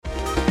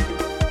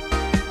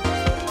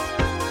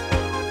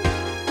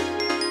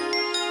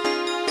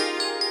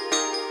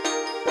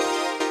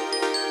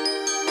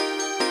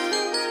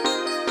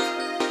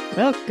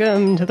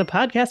Welcome to the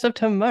podcast of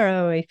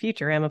tomorrow, a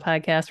Futurama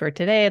podcast where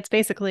today it's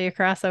basically a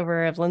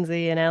crossover of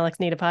Lindsay and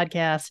Alex Need a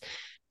Podcast,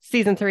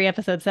 Season 3,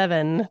 Episode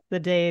 7, The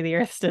Day the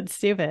Earth Stood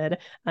Stupid.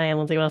 I am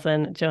Lindsay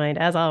Wilson, joined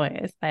as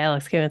always by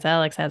Alex Kuntz.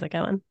 Alex, how's it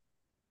going?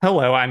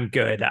 Hello, I'm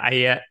good.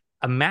 I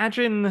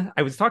imagine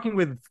I was talking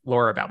with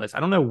Laura about this. I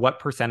don't know what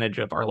percentage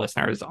of our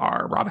listeners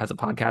are Rob Has a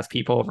Podcast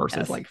people versus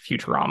Yes. like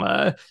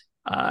Futurama,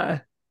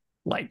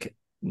 like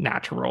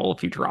natural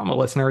Futurama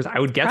listeners. I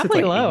would guess Probably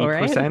it's like low,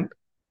 80%. right?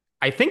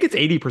 I think it's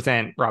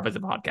 80% Rob Has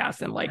a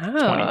Podcast and like Oh,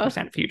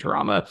 20%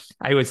 Futurama.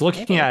 I was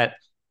looking maybe. at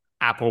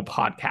Apple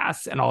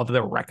Podcasts and all of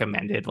the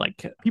recommended,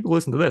 like people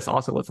listen to this,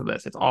 also listen to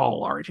this. It's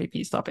all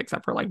RHAP stuff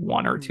except for like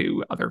one or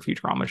two other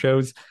Futurama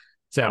shows.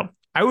 So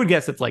I would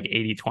guess it's like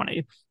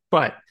 80-20.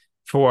 But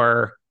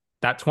for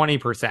that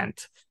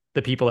 20%,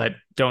 the people that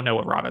don't know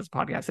what Rob Has a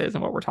Podcast is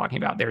and what we're talking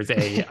about, there's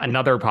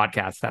another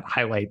podcast that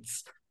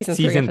highlights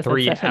season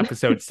 3,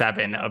 episode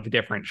 7 of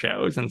different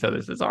shows. And so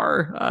this is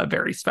our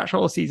very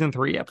special season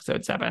 3,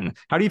 episode 7.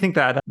 How do you think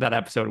that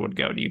episode would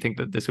go? Do you think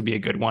that this would be a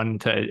good one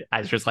to,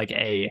 as just like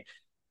a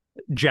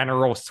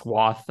general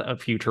swath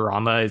of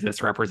Futurama? Is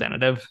this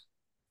representative?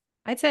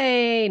 I'd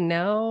say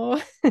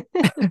no.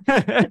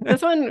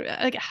 This one,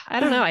 like, I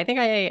don't know. I think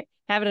I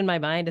have it in my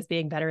mind as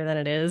being better than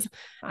it is.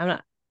 I'm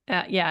not.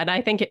 Yeah, and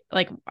I think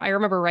I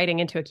remember writing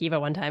into Akiva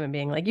one time and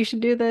being like, "You should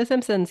do the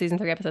Simpsons season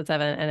 3, episode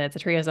 7," and it's a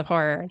Trios of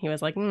Horror, and he was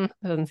like, "That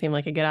doesn't seem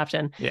like a good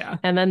option." Yeah.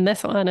 And then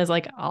this one is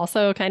like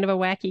also kind of a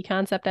wacky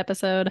concept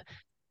episode,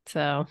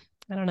 so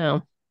I don't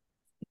know.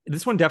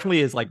 This one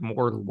definitely is like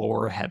more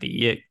lore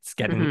heavy. It's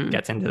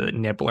gets into the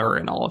Nibbler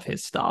and all of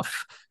his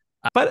stuff.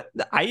 But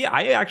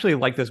I actually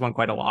like this one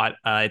quite a lot.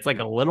 It's like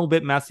a little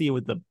bit messy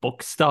with the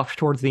book stuff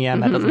towards the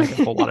end. That doesn't make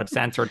a whole lot of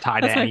sense or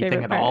tie to That's my anything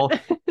favorite at part. all.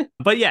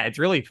 But yeah, it's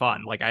really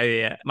fun. Like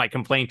my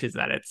complaint is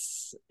that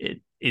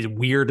it is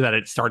weird that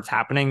it starts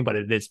happening, but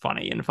it is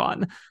funny and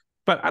fun.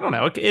 But I don't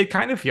know. It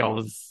kind of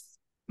feels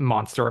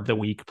Monster of the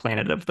Week,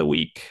 Planet of the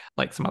Week,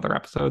 like some other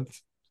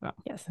episodes. So,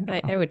 Yes,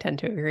 I would tend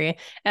to agree.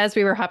 As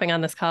we were hopping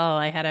on this call,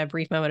 I had a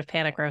brief moment of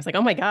panic where I was like,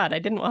 "Oh my God, I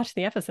didn't watch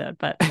the episode,"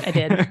 but I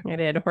did. I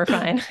did. We're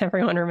fine.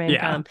 Everyone remain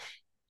yeah. calm.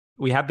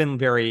 We have been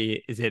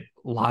very, is it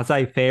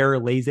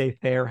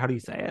laissez-faire? How do you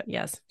say it?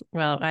 Yes.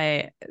 Well,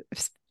 I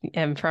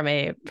am from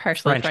a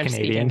partially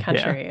French-speaking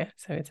country, yeah.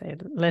 so it's a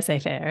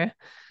laissez-faire.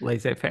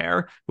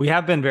 Laissez-faire. We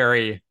have been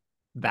very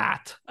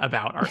that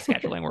about our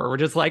scheduling where we're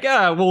just like,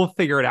 we'll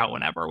figure it out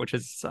whenever, which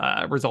has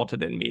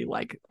resulted in me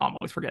like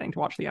almost forgetting to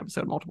watch the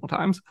episode multiple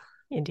times.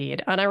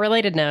 Indeed. On a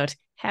related note,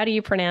 how do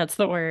you pronounce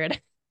the word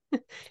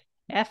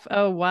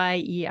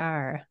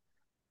Foyer?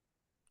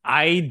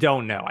 I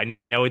don't know. I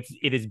know it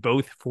is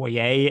both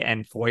foyer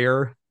and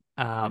foyer.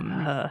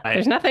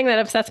 There's nothing that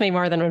upsets me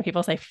more than when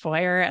people say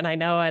foyer, and I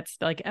know it's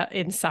like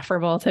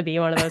insufferable to be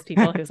one of those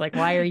people who's like,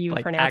 "Why are you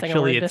like, pronouncing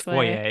actually, a word this foyer.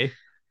 way?"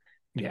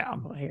 Yeah.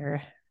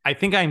 Foyer. I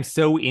think I'm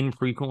so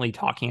infrequently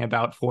talking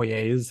about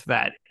foyers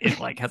that it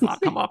like has not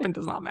come up and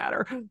does not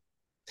matter.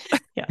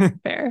 Yeah,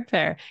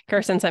 fair.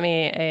 Kirsten sent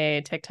me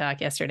a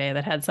TikTok yesterday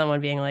that had someone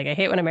being like, "I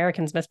hate when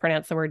Americans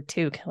mispronounce the word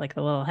toque," like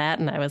the little hat.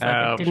 And I was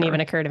like, it didn't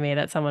even occur to me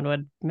that someone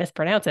would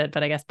mispronounce it,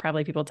 but I guess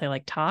probably people say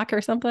like talk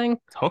or something.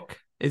 Toque?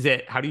 Is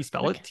it, how do you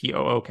spell it?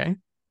 Took?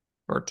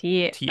 Or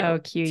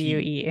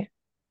Toque.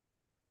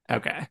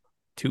 Okay.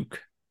 Toque.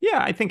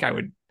 Yeah, I think I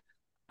would.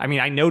 I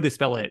mean, I know to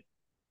spell it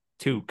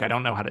toque. I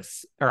don't know how to,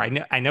 or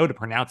I know to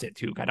pronounce it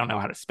toque. I don't know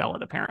how to spell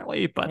it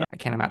apparently, but Yeah. I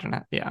can't imagine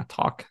that. Yeah,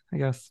 talk, I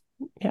guess.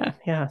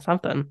 Yeah,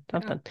 something.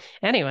 Yeah.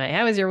 Anyway,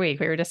 how was your week?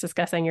 We were just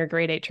discussing your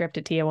grade 8 trip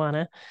to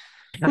Tijuana.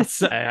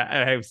 Yes,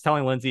 I was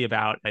telling Lindsay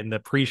about in the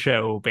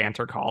pre-show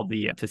banter call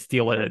to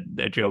steal a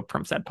joke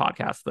from said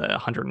podcast. The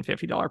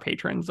 $150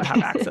 patrons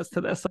have access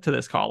to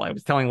this call. I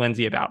was telling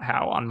Lindsay about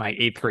how on my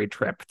 8th grade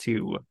trip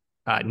to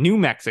New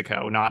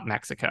Mexico, not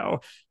Mexico,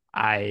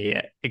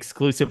 I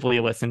exclusively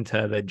listened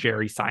to the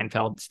Jerry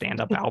Seinfeld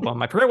stand-up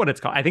album. I forget what it's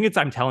called. I think it's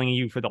I'm Telling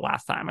You for the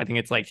Last Time. I think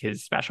it's like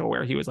his special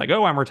where he was like,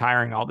 "Oh, I'm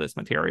retiring all this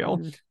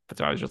material." But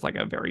so I was just like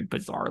a very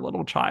bizarre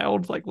little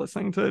child, like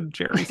listening to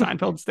Jerry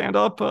Seinfeld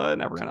stand-up, and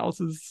everyone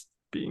else is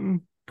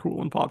being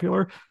cool and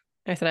popular.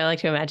 I said, I like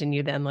to imagine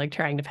you then like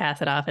trying to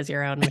pass it off as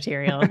your own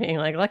material, being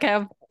like, "Look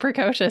how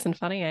precocious and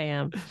funny I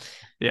am."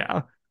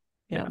 Yeah.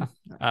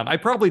 I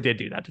probably did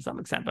do that to some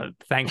extent, but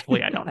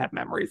thankfully I don't have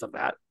memories of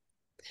that.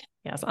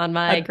 Yes, on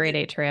my grade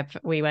 8 trip,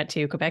 we went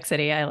to Quebec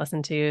City. I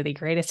listened to the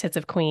greatest hits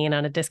of Queen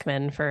on a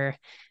Discman for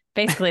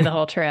basically the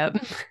whole trip.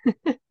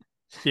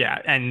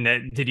 Yeah,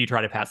 and did you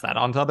try to pass that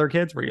on to other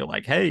kids? Where you're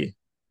like, "Hey,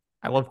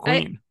 I love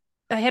Queen."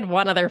 I had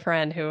one other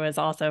friend who was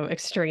also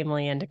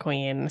extremely into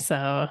Queen,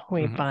 so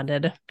we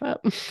bonded.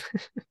 But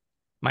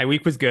my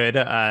week was good.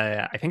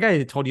 I think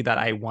I told you that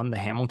I won the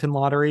Hamilton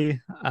lottery.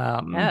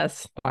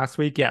 Yes, last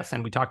week. Yes,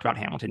 and we talked about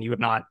Hamilton. You have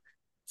not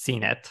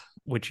seen it,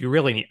 which you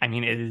really need. I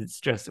mean, it's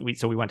just we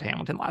went to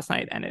Hamilton last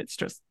night, and it's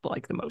just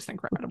like the most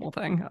incredible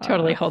thing.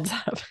 Totally holds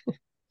up.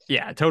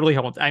 Yeah, it totally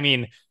holds. I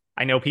mean,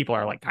 I know people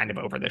are like kind of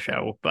over the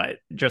show, but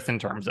just in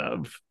terms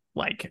of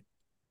like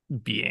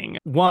being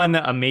one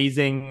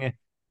amazing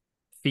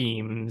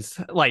themes,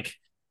 like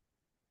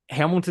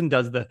Hamilton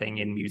does the thing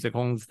in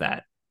musicals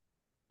that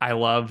I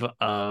love,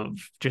 of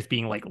just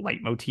being like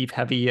leitmotif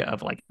heavy,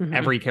 of like Mhm.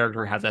 every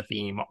character has a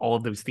theme. All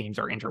of those themes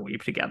are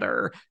interweaved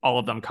together. All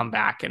of them come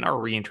back and are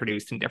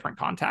reintroduced in different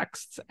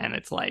contexts. And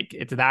it's like,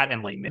 it's that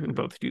and Les Mis Mhm.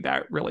 both do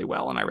that really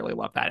well. And I really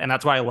love that. And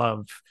that's why I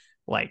love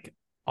like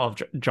all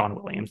of John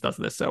Williams does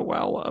this so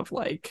well, of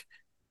like,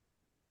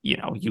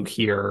 you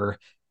hear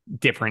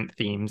different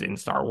themes in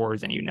Star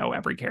Wars and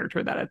every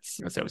character that it's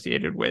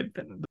associated with.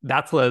 And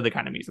that's the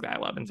kind of music that I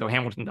love. And so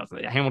Hamilton does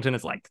it. Hamilton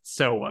is like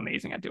so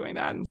amazing at doing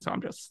that. And so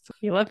I'm just,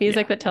 You love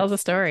music yeah, that tells a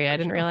it's a story. I great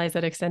didn't show. realize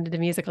it extended to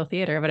musical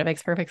theater, but it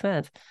makes perfect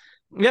sense.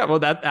 Yeah, well,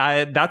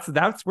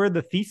 that's where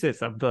the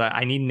thesis of the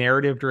I need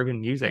narrative driven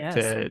music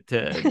Yes.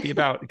 to be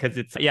about, because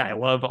it's, yeah, I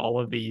love all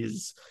of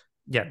these,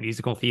 yeah,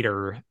 musical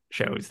theater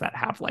shows that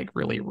have like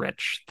really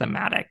rich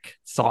thematic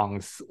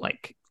songs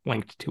like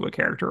linked to a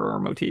character or a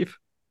motif.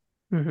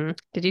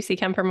 Did you see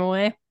Come From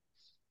Away?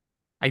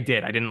 I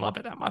didn't love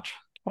it that much.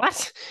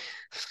 What?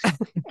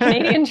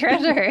 Canadian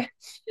treasure.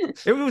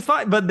 It was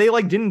fine, but they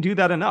like didn't do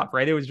that enough,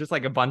 right? It was just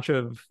like a bunch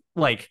of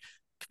like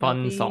Don't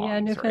fun be a songs,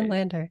 right?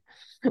 Newfoundlander.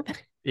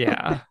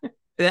 Yeah.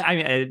 I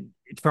mean,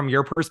 from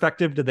your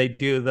perspective, did they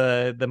do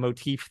the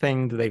motif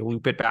thing? Do they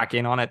loop it back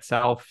in on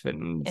itself?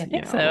 And I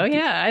think so.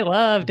 Yeah, I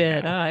loved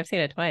it. Oh, I've seen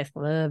it twice.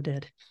 Loved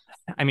it.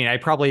 I mean, I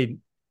probably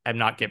am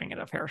not giving it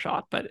a fair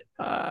shot, but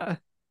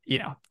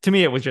to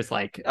me, it was just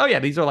like, oh yeah,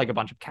 these are like a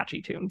bunch of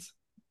catchy tunes.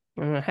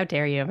 How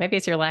dare you? Maybe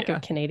it's your lack of Yeah,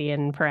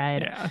 Canadian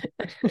pride. yeah,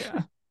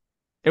 yeah.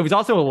 It was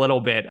also a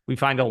little bit, we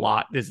find a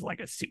lot, this is like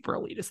a super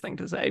elitist thing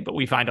to say, but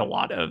we find a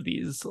lot of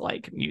these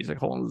like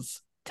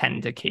musicals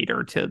tend to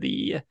cater to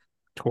the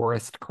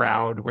tourist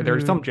crowd, where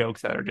there's Mm, some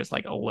jokes that are just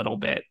like a little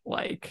bit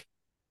like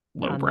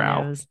on the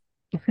lowbrow. nose.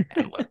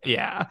 And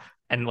yeah.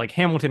 And like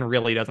Hamilton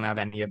really doesn't have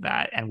any of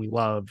that. And we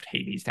loved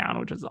Hadestown,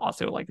 which is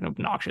also like an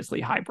obnoxiously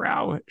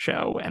highbrow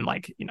show. And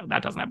like,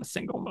 that doesn't have a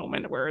single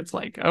moment where it's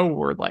like, oh,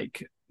 we're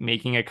like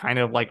making a kind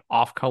of like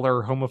off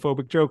color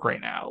homophobic joke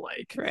right now.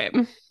 Like, Right.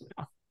 know,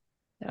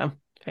 Yeah,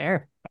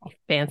 fair.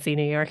 Fancy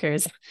New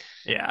Yorkers.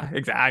 yeah,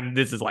 exactly.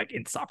 This is like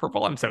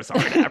insufferable. I'm so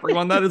sorry to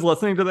everyone that is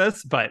listening to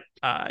this, but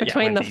yeah,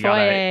 Between the Lindsay, you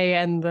foyer gotta,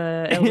 and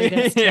the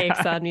elitist takes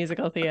yeah, on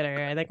musical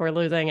theater, I think we're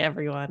losing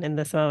everyone in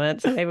this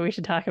moment. So maybe we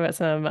should talk about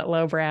some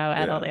lowbrow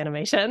adult yeah,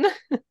 animation.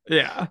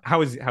 yeah. How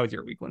was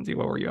your week, Lindsay?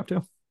 What were you up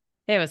to?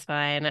 It was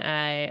fine.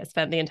 I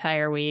spent the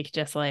entire week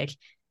just like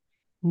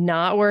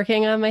not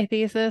working on my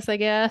thesis, I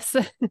guess.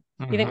 You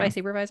think my Mhm.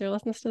 supervisor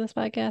listens to this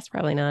podcast?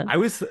 Probably not. I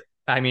was,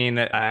 I mean,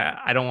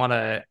 I don't want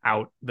to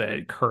out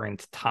the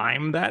current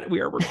time that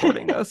we are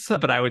recording this,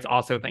 but I was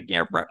also thinking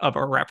of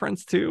a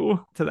reference to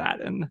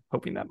that, and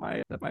hoping that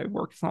my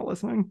work is not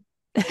listening.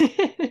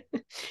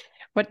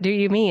 What do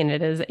you mean?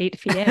 It is 8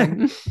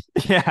 p.m.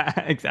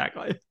 Yeah,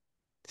 exactly.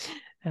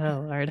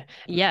 Oh, Lord.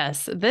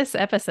 Yes, this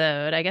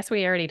episode, I guess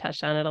we already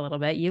touched on it a little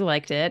bit. You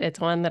liked it. It's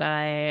one that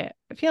I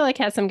feel like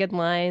has some good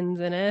lines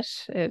in it.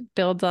 It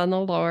builds on the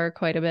lore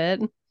quite a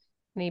bit.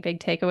 Any big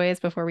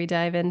takeaways before we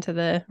dive into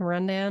the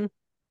rundown?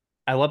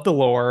 I love the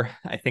lore.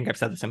 I think I've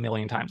said this a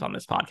million times on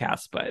this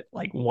podcast, but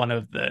like one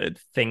of the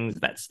things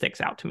that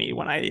sticks out to me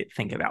when I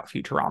think about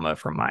Futurama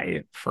from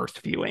my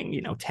first viewing,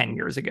 10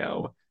 years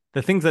ago,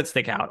 the things that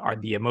stick out are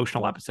the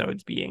emotional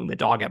episodes, being the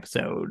dog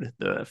episode,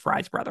 the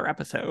Fry's brother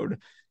episode,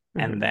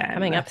 and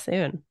Coming then, up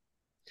soon.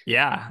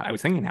 yeah, I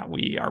was thinking that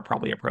we are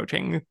probably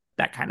approaching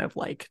that kind of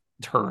like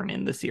turn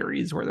in the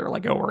series where they're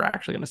like, oh, we're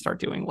actually going to start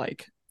doing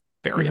like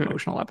very Mhm.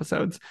 emotional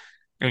episodes.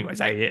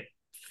 Anyways, I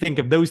think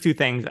of those two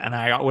things, and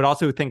I would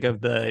also think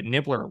of the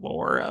Nibbler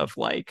lore of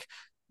like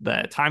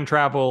the time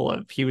travel,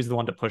 of he was the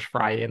one to push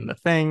Fry in the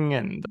thing,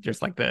 and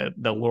just like the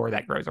lore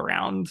that grows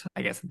around,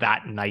 I guess,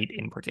 that night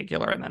in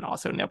particular, and then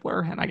also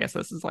Nibbler. And I guess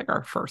this is like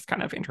our first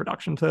kind of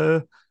introduction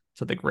to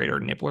the greater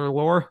Nibbler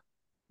lore.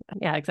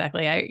 Yeah,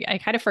 exactly. I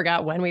kind of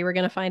forgot when we were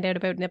going to find out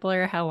about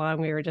Nibbler, how long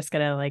we were just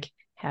going to like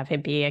have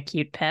him be a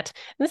cute pet.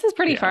 This is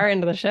pretty Yeah. far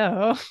into the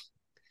show.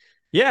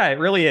 Yeah, it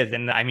really is.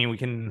 And I mean, we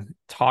can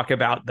talk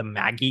about the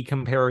Maggie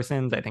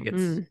comparisons. I think it's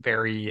Mm,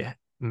 very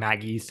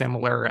Maggie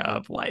similar,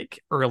 of like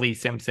early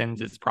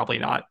Simpsons is probably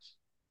not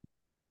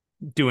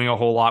doing a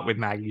whole lot with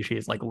Maggie. She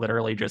is like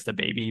literally just a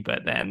baby.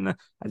 But then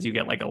as you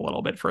get like a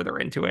little bit further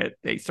into it,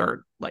 they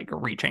start like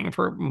reaching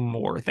for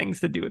more things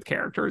to do with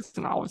characters.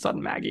 And all of a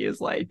sudden Maggie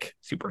is like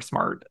super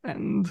smart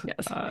and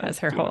yes, has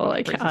her doing a whole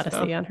bunch of like crazy odyssey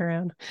stuff. on her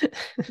own.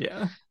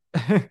 Yeah.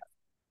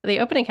 The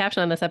opening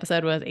caption on this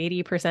episode was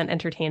 80%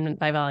 entertainment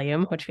by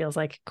volume, which feels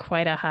like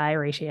quite a high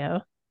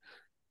ratio.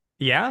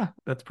 Yeah,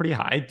 that's pretty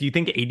high. Do you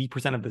think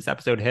 80% of this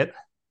episode hit?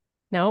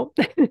 No.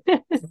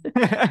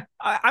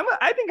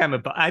 I think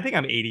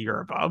I'm 80 or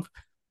above.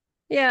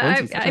 Yeah,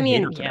 Lindsay's such I a hater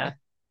mean, yeah. today.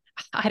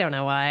 I don't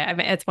know why. I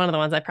mean, it's one of the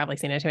ones I've probably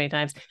seen it too many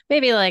times.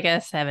 Maybe like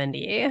a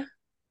 70,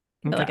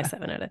 like a Okay.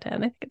 7 out of 10. I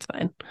think it's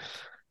fine.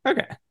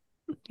 Okay.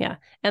 Yeah.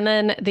 And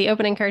then the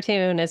opening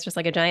cartoon is just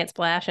like a giant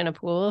splash in a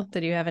pool.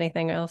 Did you have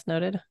anything else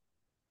noted?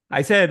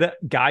 I said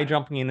guy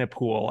jumping in a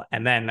pool,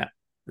 and then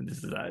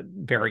this is a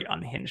very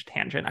unhinged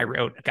tangent. I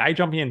wrote a guy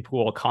jumping in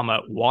pool,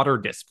 comma, water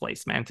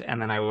displacement.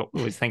 And then I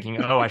was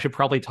thinking, oh, I should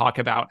probably talk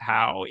about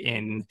how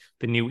in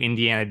the new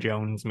Indiana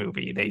Jones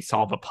movie, they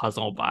solve a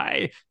puzzle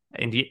by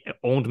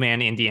old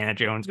man Indiana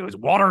Jones goes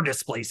water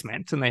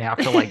displacement, and they have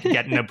to like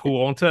get in a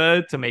pool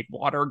to make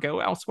water go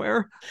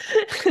elsewhere.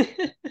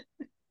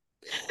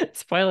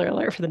 Spoiler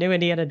alert for the new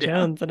Indiana Yeah.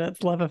 Jones and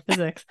its love of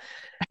physics.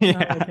 Oh my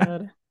Yeah.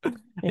 God. Yeah.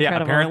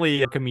 Incredible.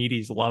 Apparently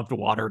Archimedes loved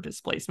water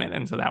displacement.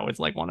 And so that was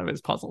like one of his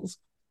puzzles.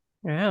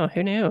 Wow,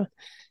 who knew?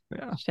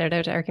 Yeah. Shout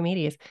out to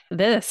Archimedes.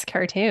 This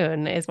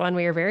cartoon is one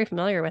we are very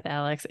familiar with,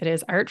 Alex. It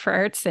is Art for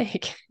Art's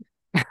Sake.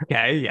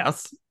 Okay.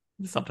 Yes.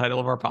 The subtitle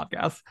of our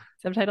podcast.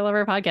 Subtitle of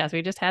our podcast.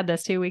 We just had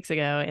this 2 weeks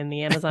ago in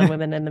the Amazon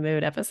Women in the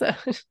Mood episode.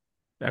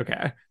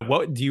 Okay.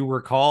 What do you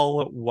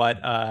recall what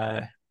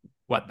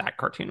that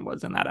cartoon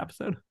was in that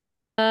episode?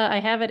 I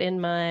have it in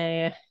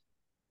my,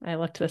 I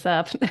looked this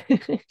up,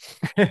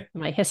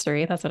 my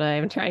history. That's what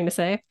I'm trying to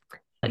say.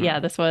 But yeah,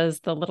 this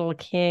was the Little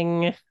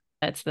King.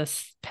 It's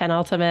this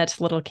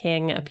penultimate Little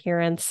King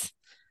appearance.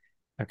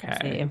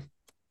 Okay.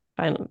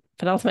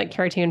 Penultimate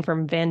cartoon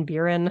from Van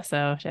Buren.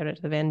 So shout out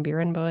to the Van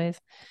Buren boys.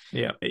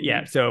 Yeah.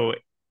 Yeah. So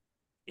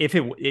it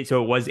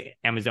was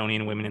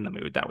Amazonian Women in the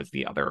Mood. That was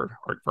the other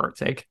Art for Art's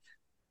Sake.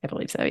 I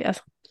believe so,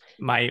 yes.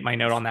 My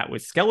note on that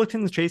was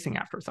skeletons chasing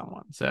after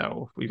someone.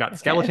 So we've got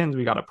skeletons,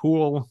 we got a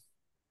pool.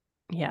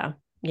 Yeah.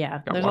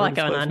 There's a lot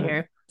going on here.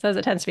 It says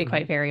it tends to be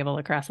quite variable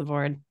across the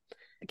board.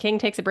 The king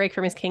takes a break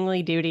from his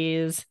kingly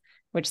duties,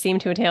 which seem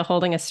to entail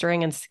holding a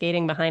string and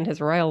skating behind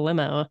his royal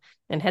limo,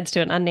 and heads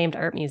to an unnamed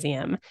art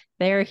museum.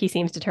 There, he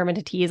seems determined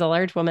to tease a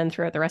large woman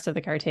throughout the rest of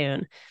the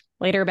cartoon.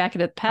 Later, back at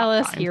the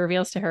palace, he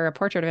reveals to her a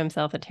portrait of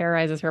himself that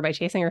terrorizes her by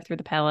chasing her through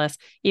the palace,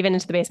 even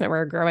into the basement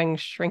where a growing,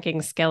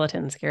 shrinking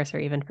skeleton scares her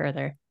even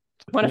further.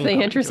 One of the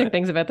interesting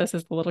things about this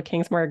is the Little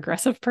King's more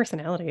aggressive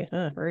personality.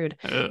 Rude.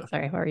 Ugh.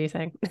 Sorry, what were you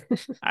saying?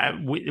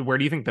 Where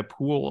do you think the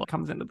pool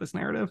comes into this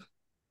narrative?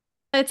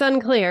 It's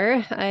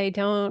unclear. I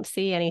don't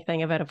see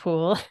anything about a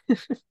pool.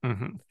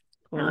 Mm-hmm.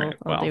 Pool. Right,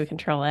 I'll do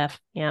Control F.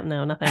 Yeah,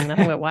 no, nothing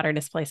about water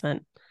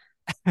displacement.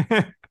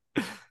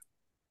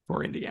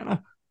 For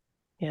Indiana.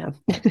 Yeah.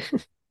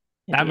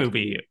 That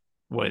movie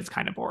was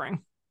kind of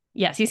boring.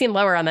 Yes, you seem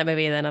lower on that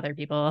movie than other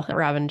people,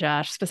 Rob and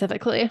Josh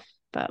specifically.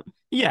 But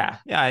yeah,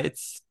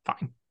 it's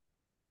fine.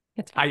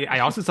 It's fine. I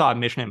also saw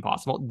Mission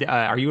Impossible.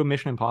 Are you a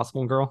Mission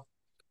Impossible girl?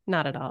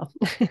 Not at all.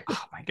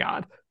 Oh my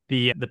God.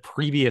 The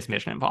previous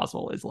Mission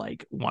Impossible is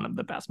like one of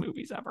the best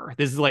movies ever.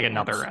 This is like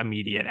another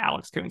immediate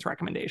Alex Coons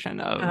recommendation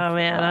of. Oh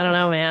man, I don't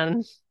know,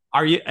 man.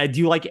 Do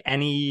you like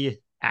any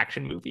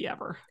action movie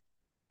ever?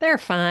 They're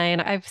fine.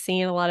 I've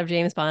seen a lot of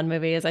James Bond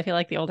movies. I feel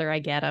like the older I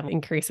get, I'm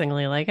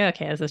increasingly like,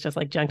 okay, this is just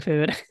like junk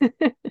food.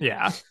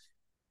 Yeah.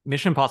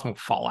 Mission Impossible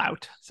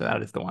Fallout. So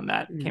that is the one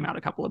that came out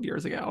a couple of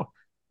years ago.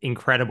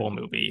 Incredible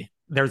movie.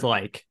 There's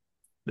like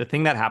the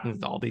thing that happens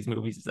in all these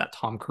movies is that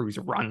Tom Cruise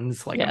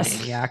runs like a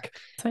maniac.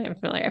 I'm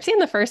familiar. I've seen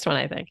the first one,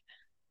 I think.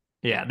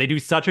 Yeah, they do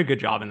such a good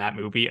job in that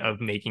movie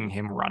of making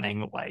him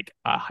running like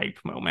a hype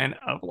moment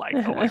of like,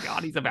 oh my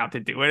God, he's about to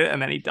do it.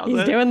 And then he does it.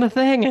 He's doing the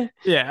thing.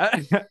 Yeah.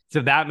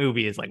 So that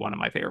movie is like one of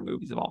my favorite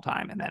movies of all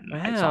time. And then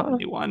I saw the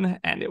new one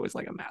and it was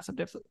like a massive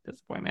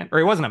disappointment. Or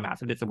it wasn't a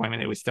massive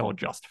disappointment. It was still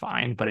just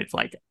fine. But it's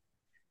like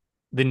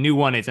the new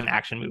one is an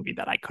action movie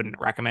that I couldn't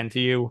recommend to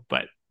you.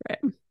 But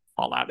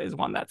Fallout is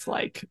one that's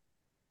like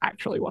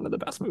actually one of the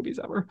best movies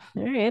ever.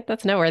 All right,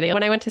 that's noteworthy.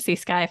 When I went to see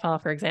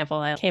Skyfall, for example,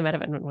 I came out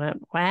of it and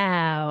went,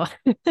 wow.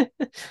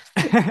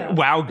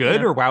 Wow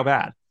good or wow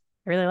bad?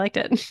 I really liked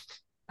it.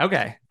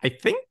 Okay. I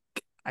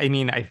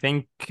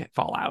think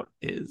Fallout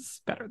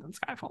is better than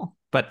Skyfall,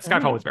 but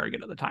Skyfall was very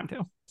good at the time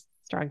too.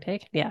 Strong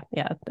take. Yeah.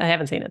 I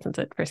haven't seen it since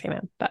it first came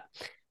out, but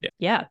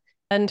yeah.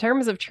 In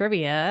terms of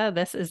trivia,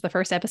 this is the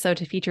first episode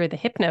to feature the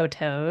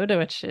Hypnotoad,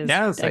 which is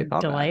a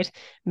delight.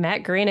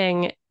 Matt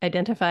Groening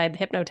identified the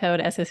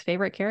Hypnotoad as his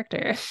favorite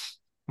character.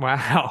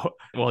 Wow.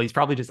 Well, he's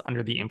probably just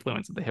under the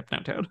influence of the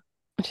Hypnotoad.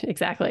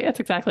 Exactly.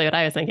 That's exactly what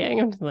I was thinking.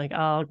 I'm like,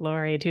 all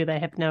glory to the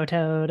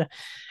Hypnotoad.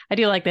 I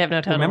do like the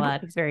Hypnotoad a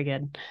lot. It's very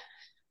good.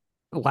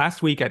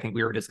 Last week, I think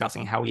we were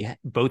discussing how we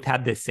both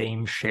had the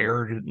same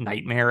shared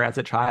nightmare as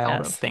a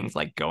child of things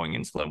like going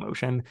in slow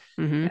motion.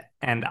 Mm-hmm.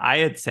 And I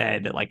had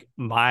said, like,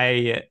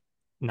 my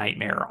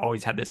nightmare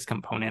always had this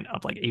component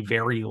of like a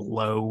very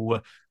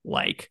low,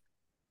 like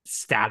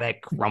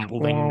static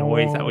rumbling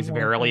noise that was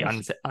very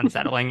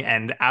unsettling.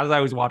 And as I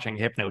was watching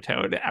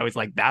Hypnotoad, I was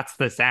like, that's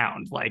the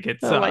sound. Like,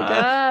 it's oh my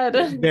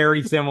God.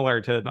 very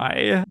similar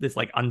to this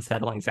like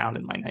unsettling sound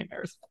in my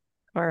nightmares.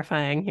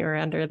 Horrifying. You were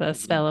under the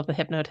spell of the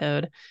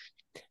Hypnotoad.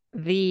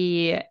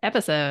 The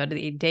episode,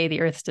 The Day the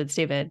Earth Stood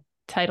Stupid,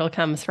 title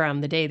comes from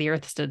The Day the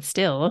Earth Stood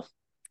Still,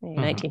 a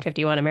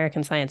 1951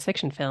 American science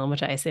fiction film,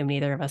 which I assume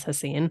neither of us has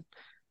seen.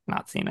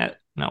 Not seen it.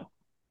 No.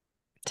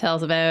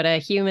 Tells about a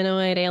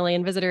humanoid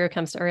alien visitor who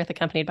comes to Earth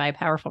accompanied by a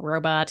powerful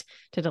robot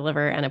to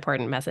deliver an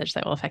important message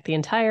that will affect the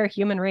entire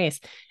human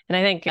race. And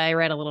I think I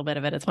read a little bit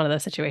of it. It's one of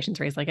those situations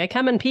where he's like, I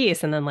come in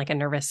peace. And then like a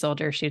nervous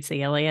soldier shoots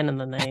the alien and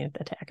then they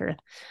attack Earth.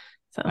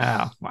 So.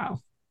 Oh,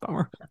 wow.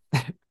 Bummer.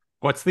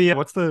 What's the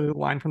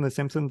line from The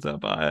Simpsons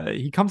of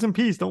he comes in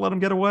peace, don't let him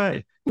get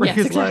away. Break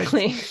Yes, his legs.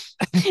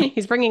 exactly.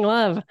 He's bringing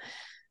love.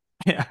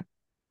 Yeah.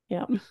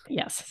 Yeah.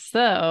 Yes.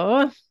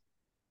 So,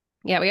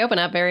 yeah, we open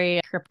up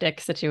very cryptic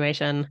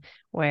situation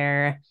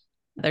where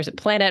there's a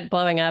planet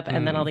blowing up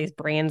and then all Mm. these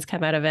brains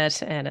come out of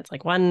it and it's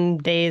like one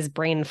day's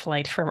brain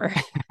flight from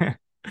Earth.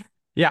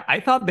 Yeah, I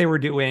thought they were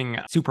doing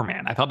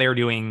Superman. I thought they were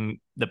doing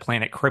the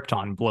planet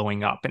Krypton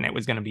blowing up, and it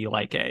was going to be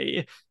like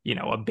a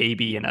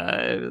baby in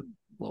a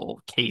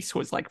little case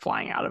was like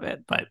flying out of it.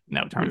 But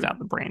no, it turns Mhm. out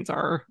the brains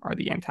are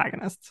the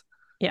antagonists.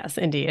 Yes,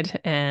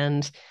 indeed.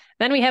 And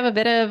then we have a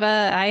bit of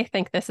I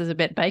think this is a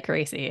bit bike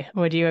racy.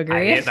 Would you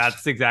agree?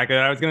 That's exactly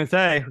what I was going to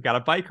say. We got a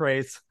bike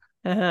race.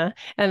 Uh-huh.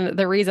 And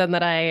the reason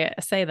that I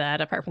say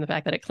that, apart from the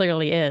fact that it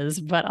clearly is,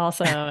 but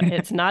also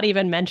it's not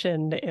even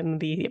mentioned in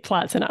the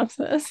plot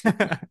synopsis.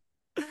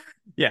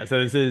 Yeah,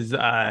 so this is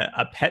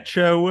a pet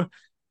show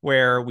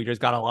where we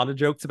just got a lot of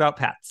jokes about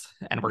pets,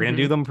 and we're gonna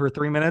do Mhm. them for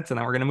 3 minutes, and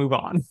then we're gonna move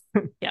on.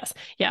 Yes.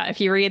 Yeah. If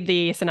you read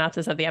the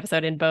synopsis of the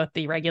episode in both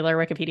the regular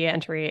Wikipedia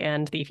entry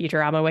and the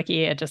Futurama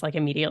wiki, it just like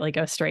immediately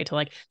goes straight to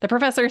like the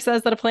professor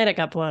says that a planet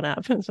got blown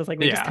up. It's just like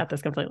they just Yeah. cut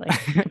this completely.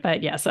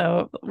 But yeah,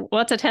 so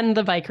let's attend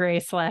the bike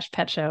race slash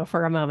pet show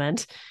for a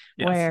moment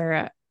Yes.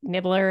 where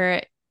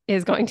Nibbler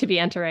is going to be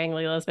entering.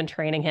 Lila's been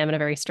training him in a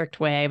very strict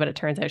way, but it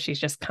turns out she's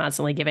just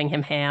constantly giving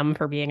him ham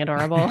for being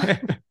adorable.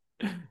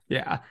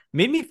 Yeah.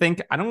 Made me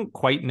think, I don't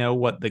quite know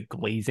what the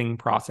glazing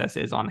process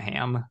is on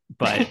ham,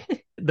 but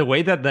the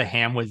way that the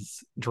ham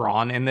was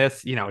drawn in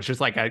this, it's just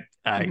like a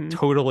Mhm.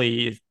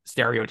 totally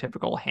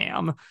stereotypical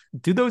ham.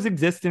 Do those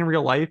exist in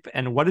real life?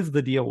 And what is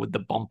the deal with the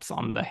bumps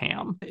on the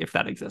ham, if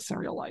that exists in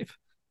real life?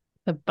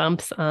 The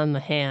bumps on the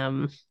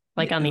ham,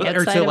 like on the Yeah, or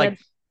outside so of it. like,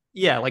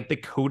 yeah, like the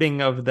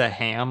coating of the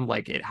ham,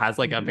 like it has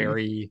like a Mhm.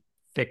 very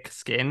thick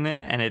skin,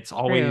 and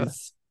True.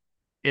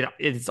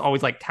 it's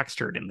always like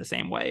textured in the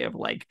same way of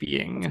like That's a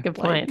being good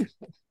like point.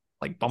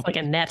 like It's like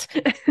a bumpy. net.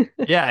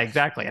 Yeah,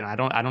 exactly. And I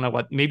don't know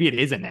what, maybe it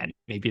is a net.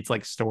 Maybe it's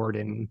like stored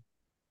in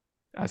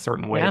a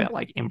certain way Yeah. that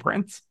like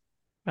imprints.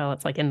 Well,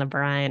 it's like in the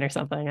brine or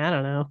something. I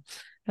don't know.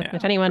 If Yeah.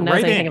 anyone knows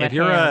Right anything in. about If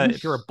you're a ham,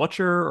 if you're a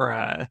butcher or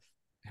a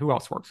who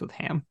else works with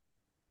ham?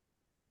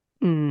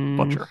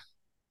 Butcher.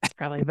 that's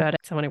probably about it.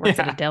 Someone who works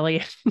at a Yeah.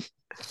 deli.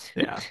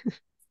 Yeah.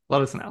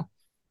 Let us know.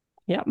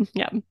 Yep.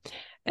 Yep.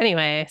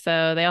 Anyway,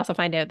 so they also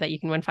find out that you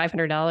can win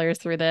 $500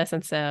 through this.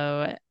 And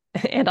so,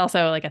 and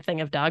also like a thing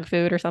of dog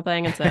food or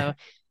something. And so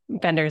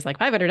Bender's like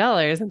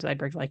 $500. And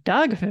Zoidberg's like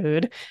dog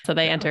food. So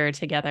they Yeah. enter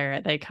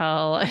together. They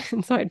call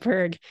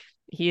Zoidberg,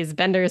 he's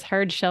Bender's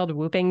hard shelled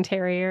whooping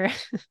terrier.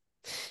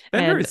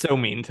 Bender And is so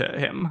mean to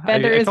him.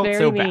 Bender I is felt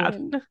so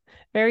bad.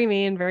 very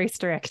mean, very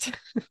strict.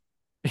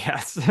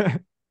 Yes.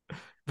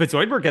 But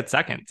Zoidberg gets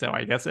second, so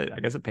I guess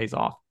it pays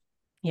off.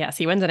 Yes,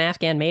 he wins an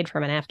Afghan made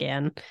from an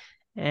Afghan.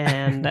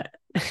 And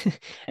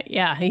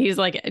yeah, he's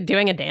like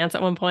doing a dance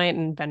at one point,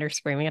 and Bender's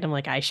screaming at him,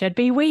 like, I should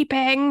be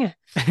weeping.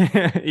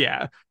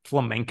 Yeah.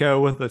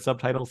 Flamenco, the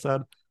subtitle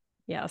said.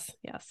 Yes,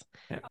 yes,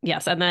 Yeah.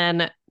 yes. And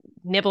then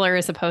Nibbler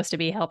is supposed to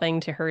be helping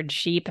to herd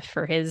sheep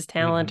for his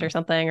talent or Mhm.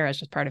 something, or as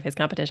just part of his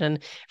competition.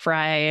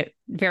 Fry,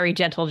 very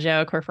gentle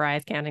joke where Fry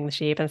is counting the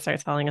sheep and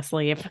starts falling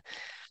asleep.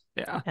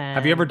 Yeah.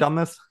 Have you ever And done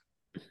this?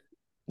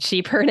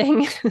 sheep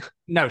herding.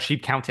 No,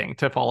 sheep counting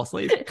to fall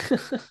asleep.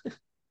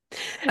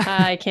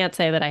 I can't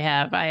say that I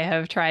have. I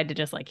have tried to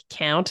just like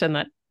count, and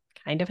that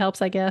kind of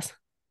helps, I guess.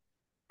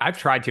 I've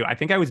tried to. I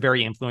think I was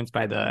very influenced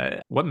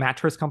by what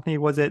mattress company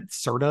was it?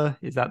 Serta?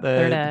 Is that the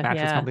Serta,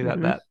 mattress yeah.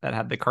 company that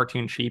had the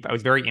cartoon sheep? I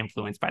was very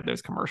influenced by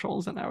those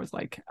commercials, and I was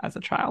like, as a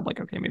child, like,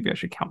 okay, maybe I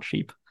should count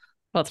sheep.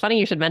 Well, it's funny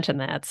you should mention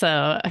that.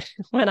 So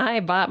when I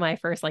bought my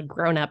first like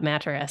grown-up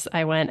mattress,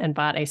 I went and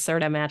bought a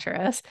Serta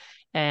mattress,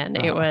 and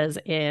it Uh-huh. was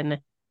in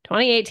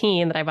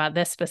 2018 that I bought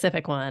this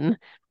specific one,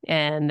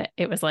 and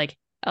it was like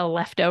a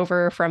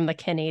leftover from the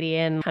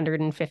Canadian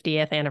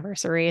 150th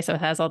anniversary. So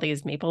it has all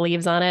these maple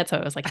leaves on it, so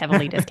it was like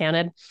heavily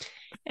discounted.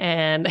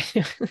 And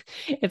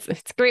it's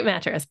a great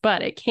mattress,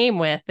 but it came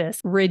with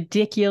this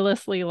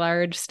ridiculously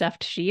large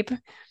stuffed sheep.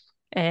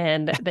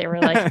 And they were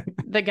like,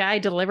 the guy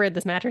delivered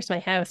this mattress to my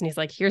house and he's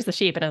like, here's the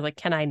sheep. And I was like,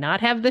 can I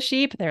not have the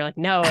sheep? And they're like,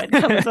 no, it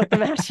comes with the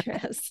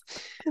mattress.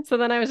 So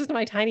then I was just in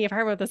my tiny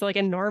apartment with this like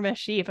enormous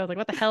sheep. I was like,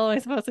 what the hell am I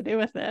supposed to do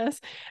with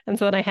this? And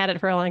so then I had it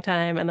for a long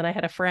time. And then I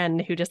had a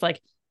friend who just like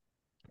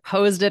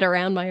hosed it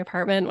around my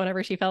apartment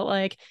whenever she felt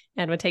like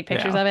and would take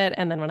pictures Yeah. of it.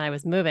 And then when I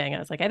was moving, I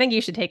was like, I think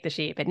you should take the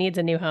sheep. It needs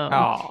a new home.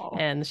 Oh,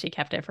 And she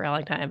kept it for a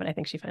long time, but I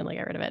think she finally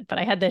got rid of it. But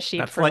I had this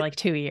sheep that's for like, like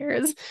 2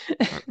 years.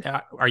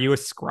 are you a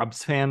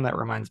Scrubs fan? That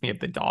reminds me of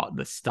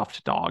the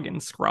stuffed dog in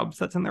Scrubs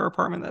that's in their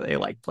apartment that they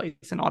like place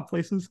in odd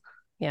places.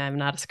 Yeah, I'm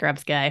not a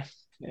Scrubs guy.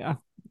 Yeah,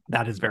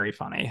 that is very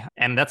funny.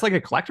 And that's like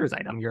a collector's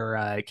item,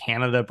 your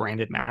Canada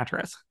branded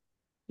mattress.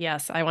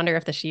 Yes, I wonder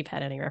if the sheep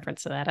had any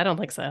reference to that. I don't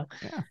think so.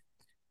 Yeah.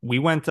 We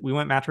went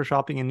mattress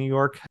shopping in New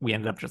York. We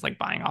ended up just like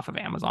buying off of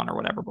Amazon or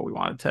whatever, but we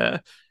wanted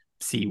to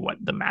see what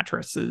the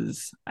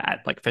mattresses at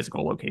like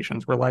physical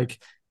locations were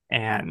like.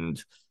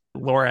 And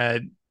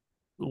Laura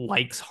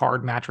likes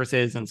hard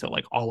mattresses, and so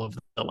like all of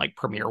the like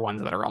premier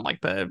ones that are on like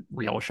the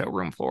real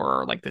showroom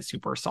floor are like the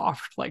super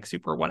soft, like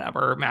super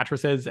whatever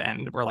mattresses,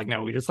 and we're like,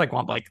 no, we just like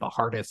want like the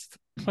hardest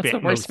What's the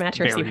bit, worst most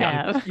mattress you very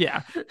have?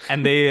 yeah.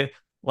 And they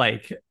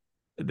like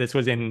this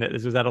was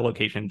at a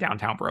location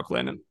downtown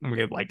Brooklyn, and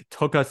we like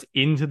took us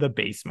into the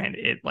basement.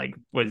 It like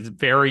was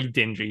very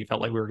dingy,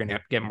 felt like we were gonna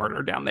get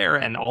murdered down there,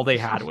 and all they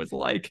had was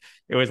like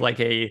it was like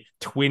a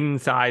twin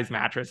size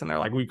mattress, and they're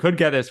like, we could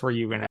get this for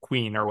you in a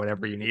queen or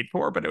whatever you need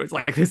for, but it was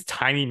like this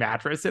tiny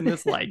mattress in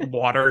this like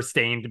water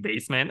stained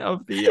basement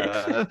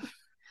They're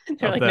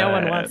of like, no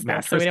one the wants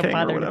this, so we mattress didn't king or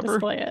bother to whatever.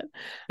 display it.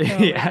 Oh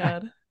my Yeah.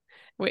 God.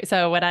 Wait,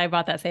 so when I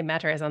bought that same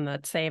mattress on the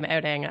same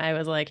outing, I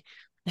was like,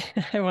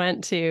 I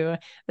went to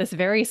this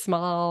very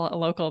small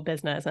local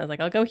business. And I was like,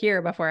 I'll go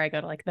here before I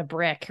go to like the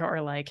Brick or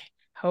like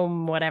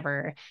Home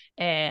whatever.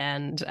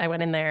 And I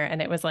went in there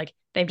and it was like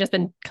they've just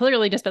been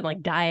clearly just been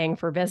like dying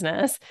for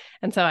business.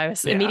 And so I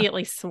was Yeah.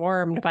 immediately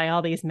swarmed by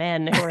all these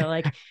men who were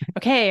like,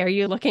 okay, are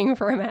you looking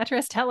for a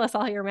mattress? Tell us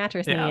all your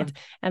mattress Yeah. needs.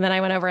 And then I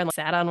went over and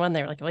sat on one.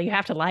 They were like, well, you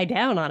have to lie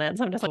down on it.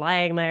 So I'm just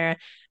lying there.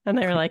 And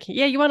they were like,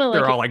 yeah, you want to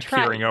They're all like like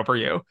try peering over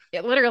you.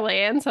 it literally.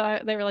 And so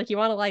they were like, you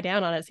want to lie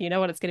down on it so you know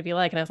what it's going to be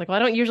like. And I was like, well, I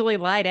don't usually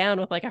lie down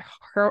with like a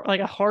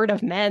horde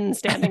of men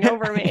standing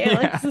over me.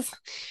 Like, Yeah. this is,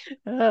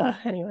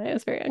 anyway, it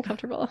was very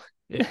uncomfortable.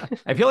 Yeah.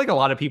 I feel like a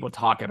lot of people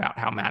talk about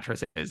how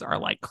mattresses are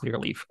like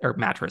clearly, or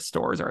mattress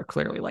stores are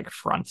clearly like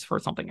fronts for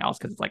something else.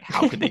 Cause it's like,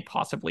 how could they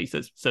possibly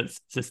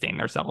sustain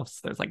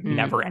themselves? There's like Mm,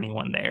 never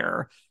anyone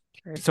there.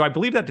 true. So I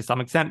believe that to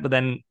some extent, but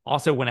then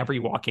also whenever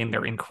you walk in,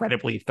 they're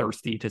incredibly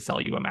thirsty to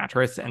sell you a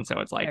mattress. And so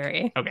it's like,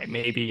 Very.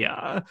 okay,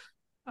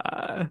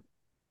 uh,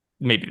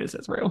 maybe this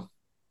is real.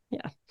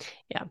 Yeah.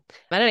 Yeah.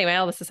 But anyway,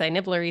 all this to say,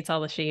 Nibbler eats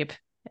all the sheep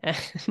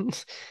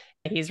and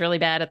he's really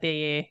bad at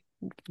the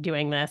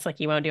doing this. Like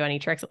he won't do any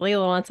tricks that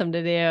Leela wants him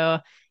to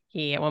do.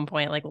 He at one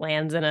point like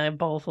lands in a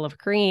bowl full of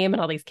cream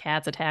and all these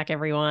cats attack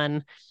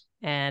everyone.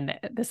 And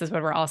this is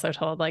what we're also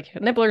told, like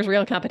Nibbler's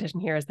real competition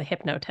here is the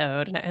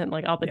Hypnotoad. And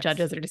like all the Yes.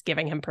 judges are just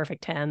giving him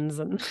perfect tens.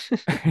 And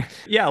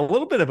Yeah, a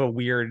little bit of a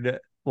weird,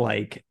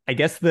 like, I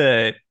guess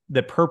the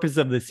purpose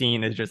of the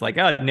scene is just like,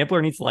 oh,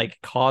 Nibbler needs to like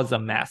cause a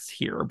mess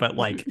here, but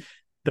like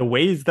the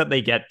ways that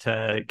they get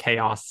to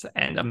chaos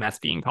and a mess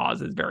being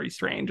caused is very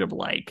strange. Of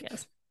like,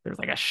 yes. there's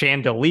like a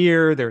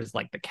chandelier, there's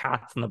like the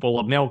cats and the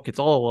bowl of milk. It's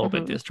all a little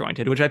bit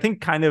disjointed, which I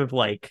think kind of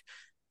like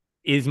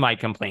is my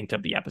complaint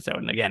of the episode.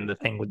 And again, the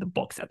thing with the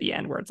books at the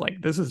end where it's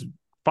like, this is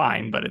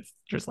fine, but it's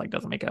just like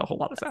doesn't make a whole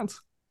lot of sense.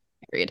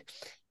 Agreed.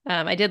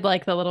 I did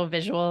like the little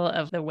visual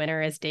of the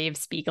winner as Dave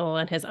Spiegel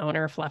and his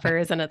owner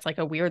Fluffers, and it's like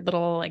a weird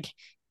little like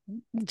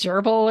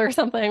gerbil or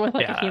something with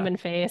like a Yeah. human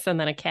face and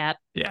then a cat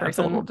Yeah, it's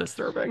a little person.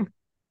 disturbing.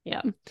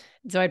 Yeah.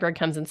 Zoidberg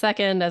comes in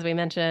second, as we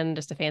mentioned,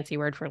 just a fancy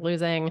word for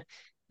losing.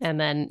 And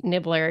then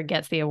Nibbler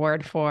gets the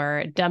award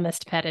for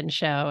dumbest pet in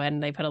show,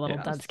 and they put a little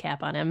Yes. dunce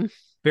cap on him.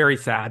 Very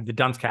sad. The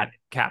dunce cap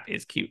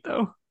is cute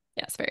though.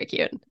 Yes, very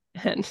cute.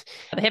 And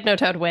the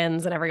Hypnotoad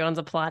wins, and everyone's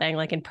applauding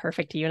like in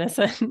perfect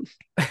unison.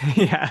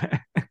 Yeah.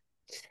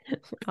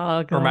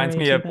 All Reminds glory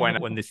me to of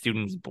them. when the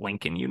students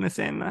blink in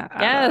unison at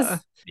Yes,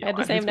 the I had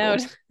the elementary same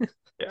note. school.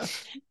 Yeah.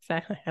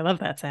 Exactly. I love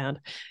that sound.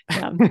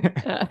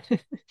 Yeah.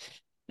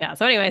 Yeah.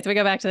 So, anyways, we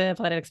go back to the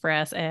Planet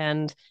Express,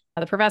 and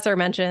the professor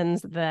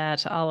mentions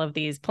that all of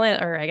these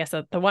planet, or I guess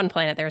the one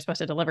planet they were supposed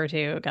to deliver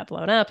to got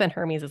blown up. And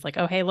Hermes is like,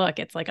 oh, hey, look,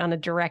 it's like on a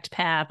direct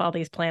path. All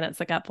these planets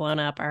that got blown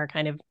up are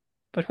kind of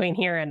between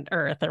here and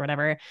Earth or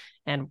whatever.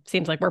 And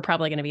seems like we're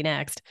probably going to be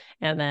next.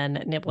 And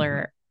then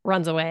Nibbler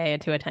runs away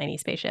to a tiny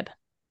spaceship.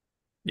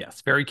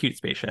 Yes, very cute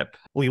spaceship.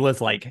 Leela's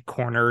like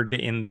cornered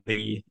in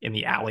the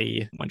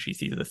alley when she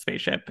sees the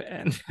spaceship,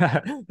 and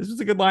this was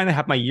a good line. I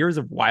have my years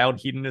of wild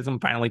hedonism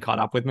finally caught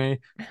up with me,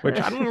 which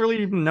I don't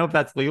really even know if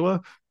that's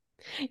Leela.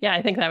 Yeah,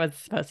 I think that was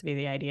supposed to be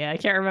the idea. I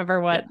can't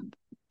remember what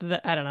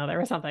I don't know. There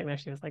was something there.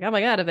 She was like, oh my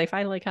God, have they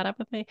finally caught up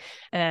with me?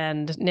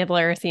 And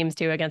Nibbler seems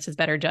to, against his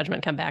better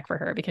judgment, come back for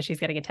her because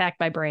she's getting attacked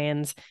by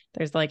brains.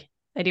 There's like,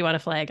 I do want a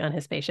flag on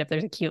his spaceship.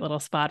 There's a cute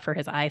little spot for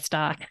his eye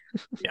stalk.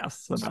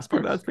 Yes, the best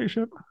part of that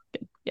spaceship.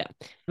 Yeah.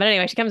 But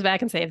anyway, he comes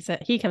back and saves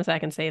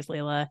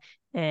Leela.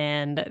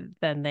 And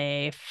then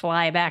they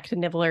fly back to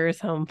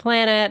Nibbler's home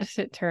planet.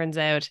 It turns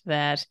out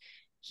that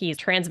he's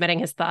transmitting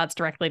his thoughts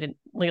directly to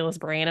Leela's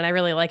brain. And I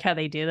really like how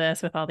they do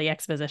this with all the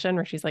exposition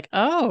where she's like,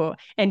 oh,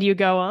 and you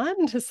go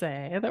on to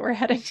say that we're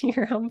heading to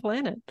your home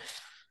planet.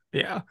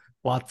 Yeah.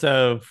 Lots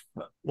of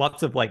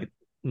like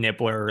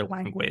Nibbler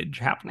language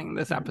happening in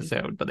this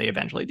episode, but they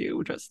eventually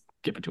do just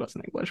give it to us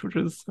in English, which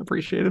is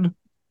appreciated.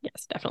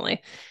 Yes,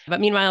 definitely. But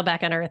meanwhile,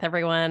 back on Earth,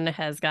 everyone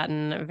has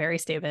gotten very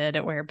stupid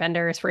where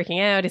Bender is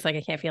freaking out. He's like,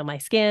 I can't feel my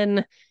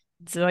skin.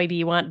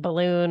 Zoidberg want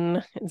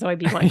balloon.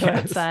 Zoidberg want go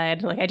Yes.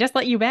 outside. Like, I just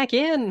let you back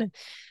in.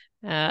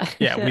 Yeah,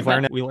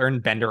 we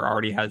learned Bender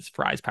already has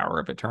Fry's power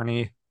of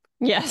attorney.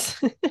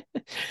 Yes.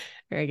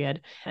 Very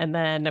good. And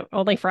then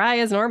only Fry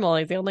is normal.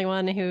 He's the only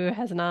one who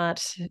has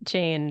not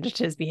changed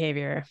his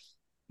behavior.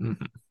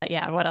 Mhm.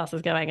 Yeah, what else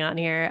is going on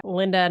here?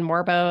 Linda and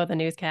Morbo, the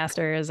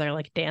newscasters, are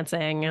like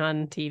dancing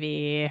on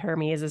TV.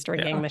 Hermes is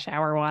drinking Yeah. the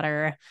shower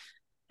water.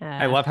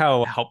 I Uh, love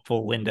how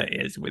helpful Linda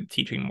is with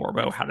teaching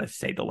Morbo how to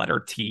say the letter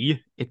T.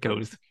 It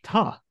goes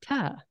ta.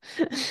 Ta.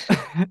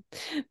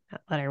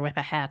 That letter with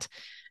a hat.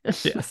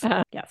 Yes.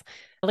 Yes.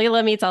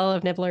 Leela meets all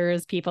of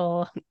Nibbler's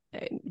people.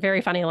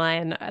 Very funny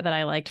line that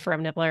I liked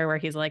from Nibbler where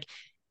he's like,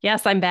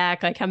 yes, I'm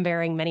back. I come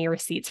bearing many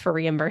receipts for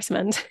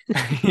reimbursement.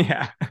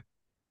 Yeah.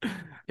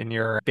 In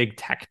your big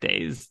tech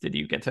days, did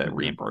you get to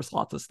reimburse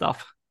lots of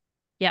stuff?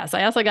 Yes,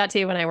 I also got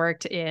to when I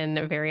worked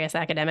in various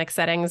academic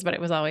settings, but it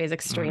was always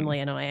extremely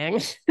Mm,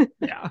 annoying.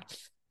 yeah.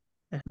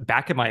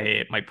 Back in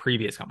my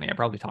previous company, I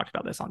probably talked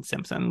about this on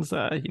Simpsons, 2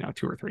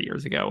 or 3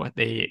 years ago.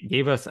 They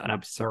gave us an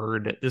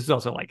absurd. This is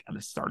also like at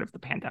the start of the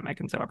pandemic,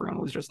 and so everyone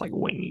was just like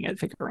winging it,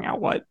 figuring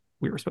out what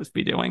we were supposed to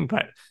be doing.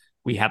 But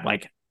we had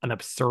like an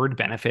absurd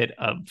benefit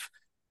of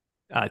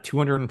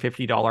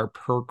 $250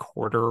 per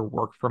quarter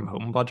work from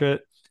home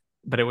budget.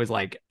 But it was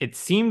like, it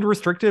seemed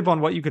restrictive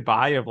on what you could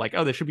buy of like,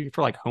 oh, this should be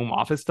for like home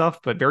office stuff.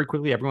 But very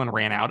quickly, everyone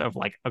ran out of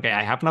like, okay,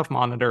 I have enough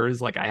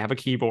monitors. Like, I have a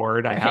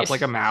keyboard, I have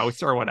like a Right.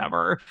 mouse or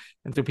whatever.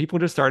 And so people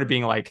just started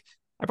being like,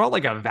 I bought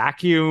like a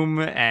vacuum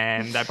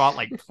and I bought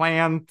like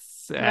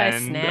plants Buy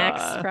and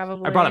snacks, I bought a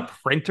probably.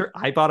 printer.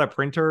 I bought a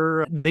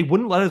printer. They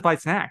wouldn't let us buy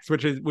snacks,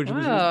 which was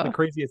just the Oh,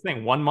 craziest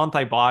thing. One month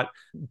I bought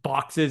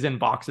boxes and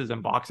boxes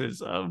and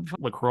boxes of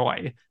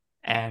LaCroix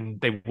and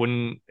they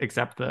wouldn't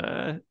accept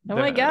oh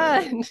my the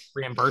God.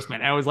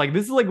 reimbursement. And I was like,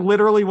 this is like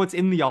literally what's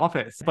in the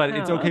office, but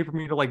it's Oh, okay for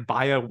me to like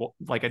buy a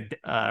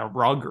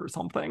rug or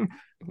something.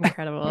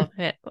 incredible.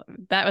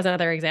 That was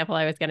another example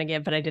I was going to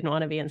give, but I didn't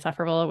want to be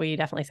insufferable. We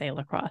definitely say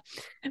LaCroix,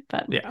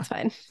 but Yeah, it's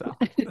fine. so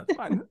that's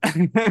fine.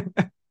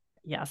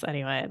 Yes,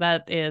 anyway,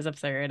 that is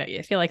absurd.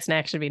 I feel like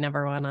snacks should be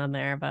number one on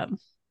there, but how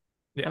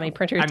Yeah. many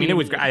printers I do mean, you it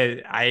was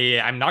need?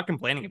 I'm not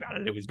complaining about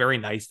it. It was very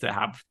nice to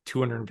have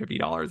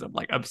 $250 of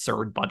like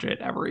absurd budget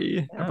Yeah,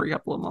 every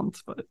couple of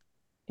months, but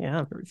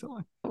yeah. very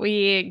silly.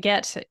 We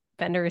get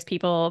vendors,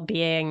 people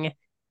being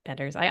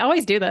vendors. I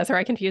always do this, or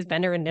I confuse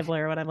vendor and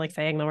nibbler when I'm like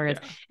saying the words.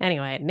 Yeah.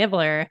 Anyway,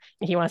 nibbler,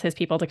 he wants his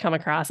people to come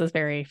across as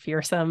very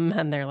fearsome,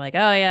 and they're like,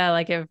 "Oh yeah,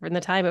 like if in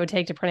the time it would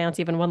take to pronounce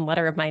even one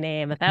letter of my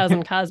name,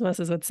 1,000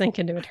 cosmoses would sink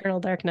into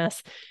eternal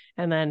darkness."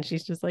 And then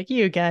she's just like,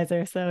 "You guys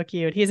are so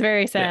cute." He's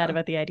very sad Yeah.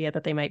 about the idea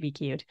that they might be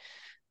cute.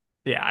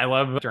 Yeah, I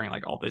love during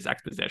like all this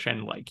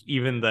exposition, like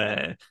even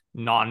the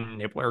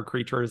non-nibbler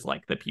creatures,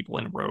 like the people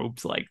in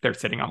robes, like they're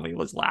sitting on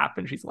Leela's lap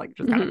and she's like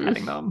just kind of Mhm.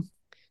 petting them.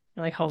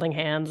 Like holding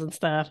hands and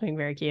stuff, being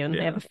very cute. And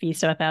they have Yeah. a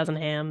feast of 1,000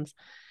 hands.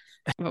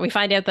 But we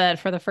find out that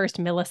for the first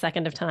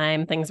millisecond of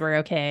time, things were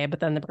okay, but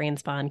then the brain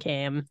spawn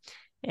came.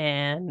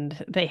 And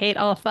they hate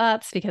all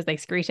thoughts because they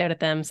screech out at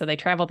them, so they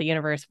travel the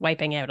universe,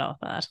 wiping out all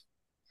thought.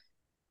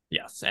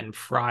 Yes. And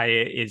Fry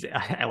is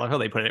I love how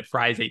they put it.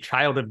 Fry is a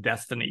child of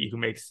destiny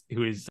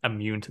who is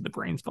immune to the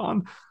brain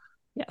spawn.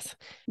 Yes.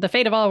 The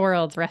fate of all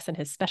worlds rests in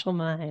his special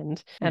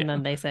mind. And Yeah.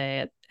 then they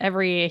say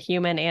every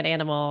human and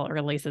animal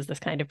releases this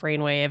kind of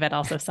brainwave, and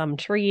also some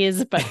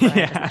trees, but Fry does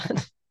Yeah.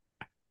 not.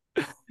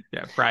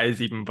 Yeah. Fry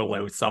is even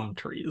below some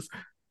trees.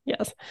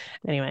 Yes.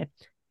 Anyway,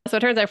 so it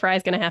turns out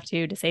Fry's going to have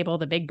to disable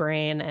the big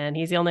brain, and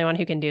he's the only one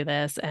who can do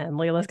this. And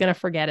Leela's going to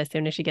forget as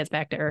soon as she gets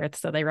back to Earth.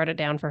 So they wrote it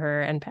down for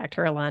her and packed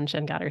her a lunch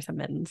and got her some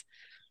mittens.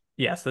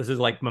 Yes, this is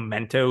like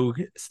memento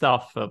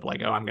stuff of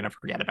like, oh, I'm gonna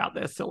forget about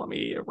this, so let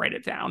me write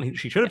it down.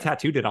 She should have Yes.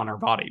 tattooed it on her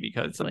body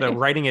because the Like,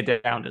 writing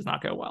it down does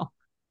not go well.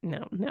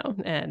 no, no.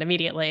 And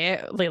immediately,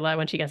 Leela,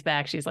 when she gets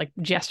back, she's like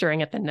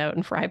gesturing at the note,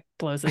 and Fry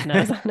blows his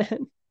nose on it.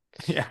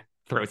 Yeah,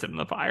 throws it in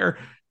the fire.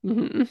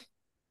 Mhm.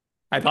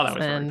 I thought that Yes,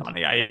 was very and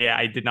funny.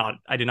 I did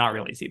not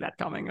really see that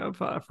coming of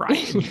Fry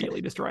immediately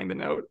destroying the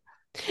note.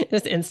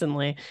 just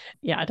instantly.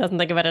 Yeah, doesn't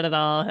think about it at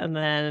all. And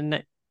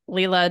then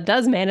Leela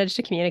does manage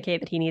to communicate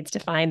that he needs to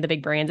find the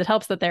big brains. It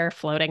helps that they're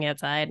floating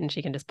outside and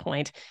she can just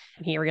point.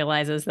 And he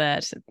realizes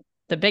that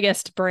the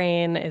biggest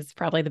brain is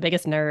probably the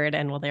biggest nerd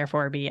and will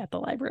therefore be at the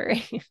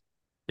library.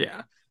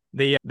 Yeah.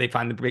 They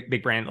find the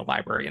big brain in the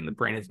library and the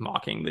brain is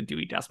mocking the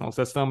Dewey Decimal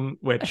System,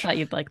 I which thought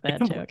you'd like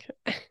that joke.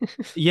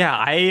 yeah,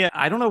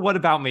 I don't know what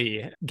about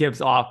me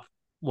gives off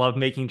love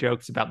making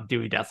jokes about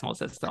Dewey Decimal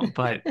System,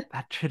 but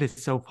that shit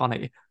is so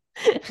funny.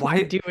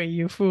 Why Dewey,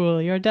 you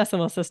fool. Your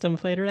decimal system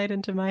played right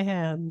into my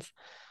hands.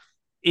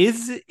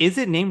 is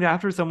it named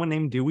after someone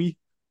named Dewey?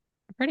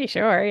 Pretty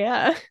sure,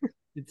 yeah.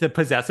 It's a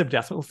possessive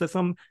decimal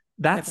system. I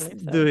That's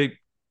believe so.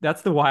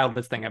 that's the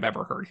wildest thing I've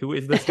ever heard. Who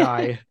is this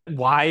guy?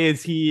 Why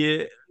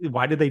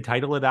did they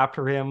title it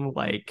after him?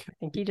 Like I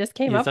think he just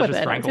he came has up such with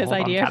a it. It was his stranglehold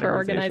on idea for categorization.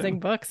 organizing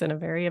books in a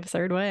very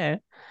absurd way.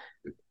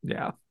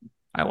 Yeah.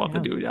 I love the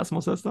Yeah, Dewey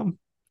Decimal System.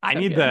 so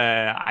good.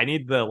 I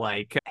need the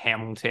like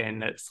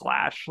Hamilton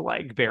slash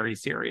like very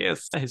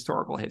serious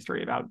historical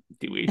history about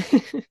Dewey,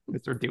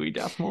 Mr. Dewey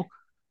Decimal.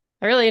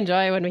 I really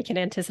enjoy when we can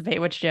anticipate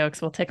which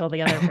jokes will tickle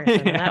the other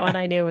person. And that one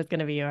Yeah. I knew was going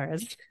to be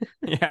yours.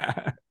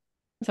 Yeah.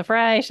 So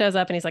Fry shows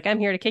up and he's like, I'm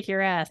here to kick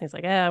your ass. And he's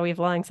like, oh, we've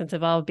long since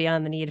evolved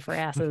beyond the need for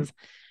asses.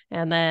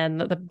 And then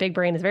the big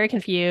brain is very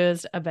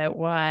confused about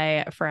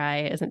why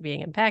Fry isn't being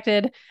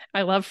impacted.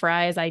 I love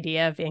Fry's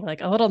idea of being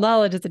like, a little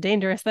knowledge is a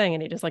dangerous thing.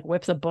 And he just like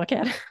whips a book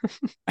at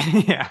him.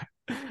 Yeah.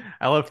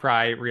 I love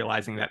Fry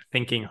realizing that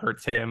thinking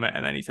hurts him.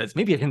 And then he says,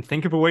 maybe I can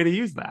think of a way to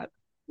use that.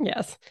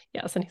 Yes.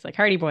 Yes. And he's like,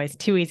 Hardy Boys,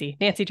 too easy.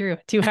 Nancy Drew,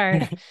 too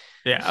hard.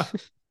 Yeah. I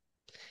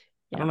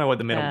Yeah. don't know what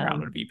the middle ground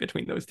would be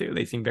between those two.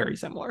 They seem very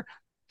similar.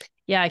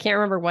 Yeah. I can't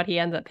remember what he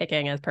ends up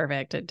picking as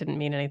perfect. It didn't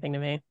mean anything to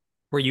me.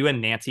 Were you a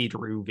Nancy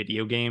Drew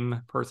video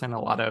game person?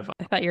 I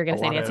thought you were going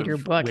to say Nancy Drew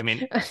book.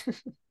 Women.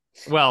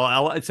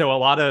 Well, so a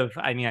lot of,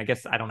 I mean, I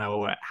guess I don't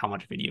know how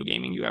much video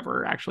gaming you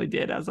ever actually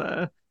did as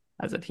a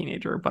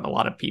teenager, but a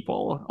lot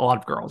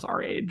of girls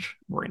our age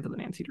were into the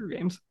Nancy Drew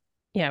games.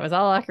 Yeah, it was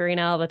all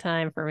Ocarina all the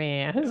time for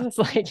me. I was just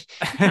like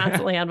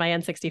constantly on my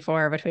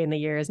N64 between the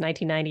years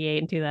 1998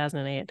 and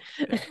 2008.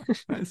 Yeah,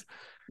 nice.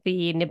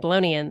 The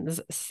Nibelonians,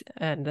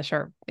 and the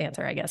short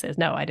answer, I guess, is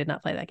no, I did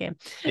not play that game.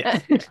 Yeah.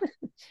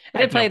 I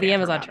did play the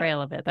Amazon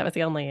Trail a bit. That was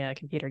the only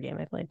computer game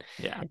I played.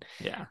 Yeah.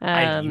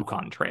 I had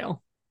Yukon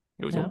Trail.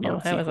 It was a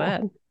weird how was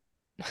that?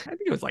 I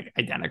think it was like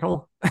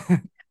identical.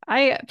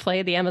 I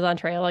played the Amazon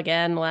Trail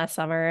again last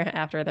summer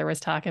after there was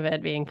talk of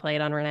it being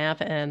played on Renap,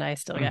 and I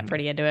still got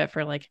pretty into it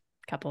for like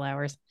a couple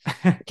hours.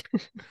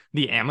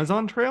 The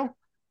Amazon Trail?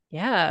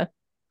 Yeah.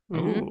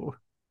 Ooh.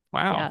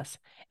 Wow. Yes.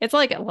 It's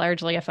like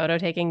largely a photo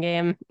taking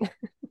game.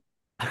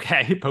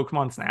 Okay,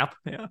 Pokemon Snap.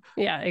 Yeah.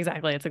 Yeah,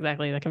 exactly. It's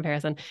exactly the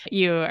comparison.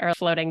 You are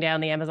floating down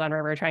the Amazon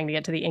River trying to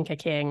get to the Inca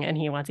King, and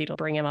he wants you to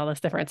bring him all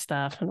this different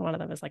stuff. And one of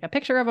them is like a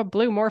picture of a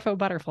blue morpho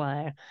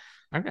butterfly.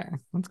 Okay,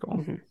 that's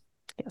cool.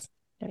 Yes.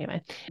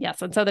 Anyway,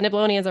 yes. And so the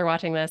Nibelonians are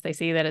watching this. They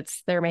see that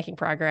they're making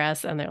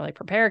progress, and they're like,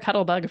 prepare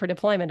Cuttlebug for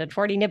deployment at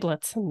 40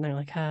 niblets. And they're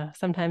like,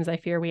 sometimes I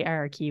fear we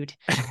are cute.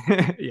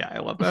 Yeah, I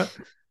love that.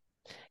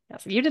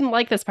 Yes. You didn't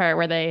like this part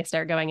where they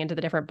start going into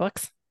the different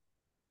books?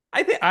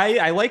 I think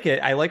I like it.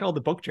 I like all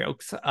the book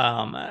jokes,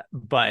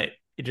 but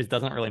it just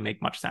doesn't really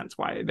make much sense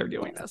why they're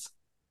doing this.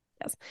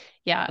 Yes.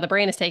 Yeah, the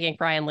brain is taking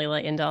Fry and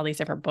Leela into all these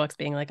different books,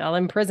 being like, I'll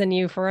imprison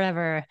you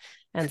forever.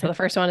 And so the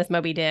first one is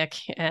Moby Dick,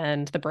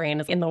 and the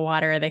brain is in the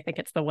water. They think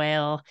it's the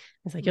whale.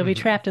 It's like, you'll be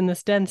trapped in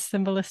this dense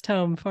symbolist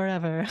tome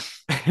forever.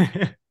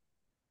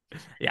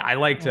 Yeah, I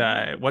liked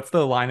what's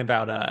the line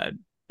about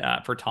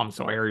for Tom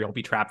Sawyer, you'll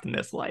be trapped in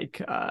this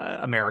like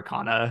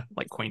Americana,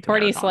 like quaint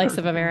 40 slice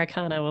of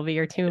Americana will be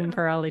your tomb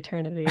for all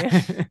eternity.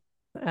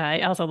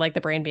 I also like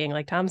the brain being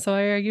like, Tom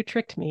Sawyer, you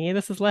tricked me.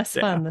 This is less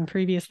fun than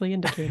previously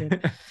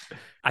indicated.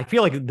 I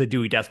feel like the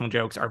Dewey Decimal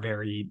jokes are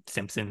very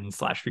Simpsons /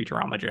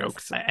 Futurama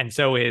jokes. And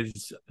so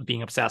is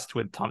being obsessed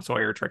with Tom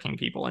Sawyer tricking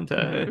people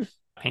into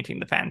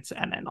painting the fence.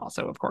 And then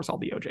also, of course, all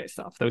the OJ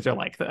stuff. Those are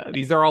like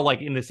these are all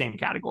like in the same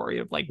category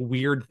of like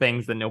weird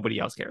things that nobody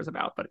else cares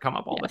about, but come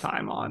up all the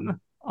time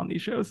on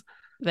these shows.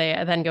 They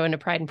then go into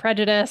Pride and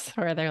Prejudice,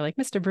 where they're like,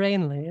 Mr.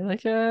 Brainley,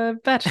 like a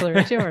bachelor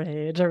at your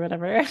age or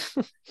whatever.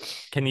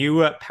 Can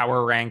you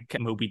power rank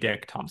Moby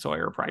Dick, Tom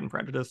Sawyer, Pride and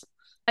Prejudice?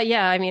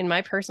 Yeah, I mean,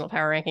 my personal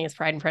power ranking is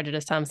Pride and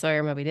Prejudice, Tom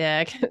Sawyer, Moby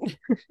Dick.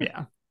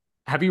 Yeah.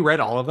 Have you read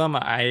all of them?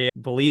 I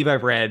believe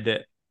I've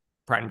read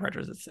Pride and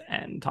Prejudice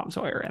and Tom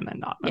Sawyer, and then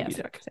not Moby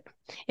Dick.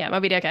 Yeah,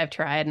 Moby Dick I've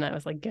tried, and I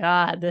was like,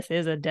 God, this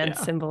is a dense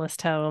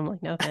symbolist tome.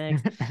 Like, no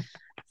thanks.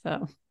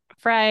 So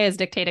Fry is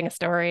dictating a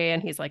story,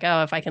 and he's like,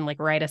 oh, if I can like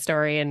write a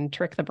story and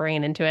trick the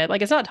brain into it.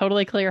 Like, it's not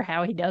totally clear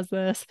how he does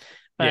this,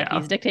 but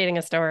he's dictating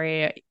a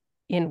story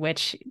in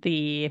which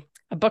a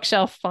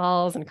bookshelf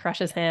falls and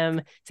crushes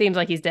him. Seems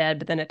like he's dead,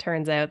 but then it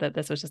turns out that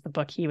this was just the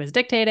book he was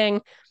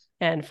dictating.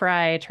 And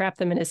Fry trapped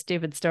them in his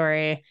stupid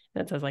story.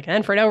 And it says like,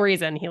 and for no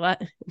reason, he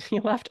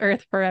left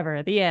Earth forever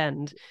at the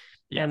end.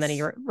 Yes. And then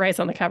he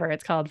writes on the cover,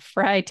 it's called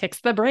Fry Ticks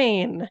the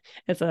Brain.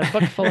 It's a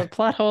book full of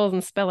plot holes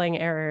and spelling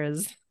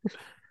errors.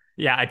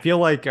 Yeah, I feel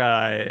like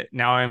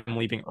now I'm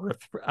leaving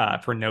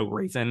Earth for no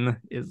reason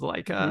is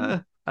like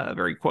a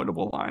very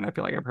quotable line. I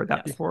feel like I've heard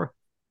that before.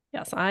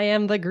 Yes, I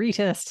am the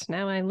greatest.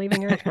 Now I'm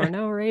leaving Earth for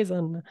no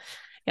reason.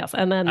 Yes,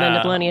 and then the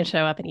Nibelonians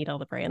show up and eat all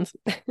the brains.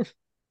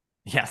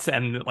 Yes,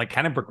 and like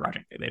kind of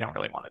begrudgingly. They don't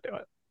really want to do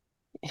it.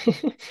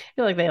 I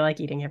feel like they like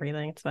eating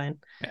everything. It's fine.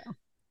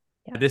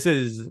 Yeah. This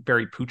is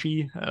very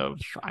Poochie of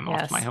I'm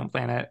off to my home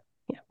planet.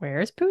 Yeah,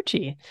 where's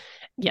Poochie?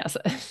 Yes.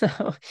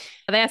 So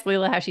they ask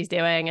Leela how she's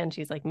doing, and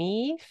she's like,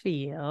 me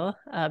feel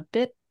a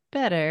bit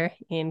better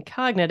in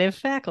cognitive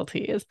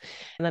faculties.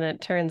 And then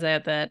it turns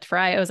out that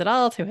Fry owes it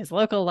all to his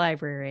local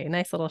library.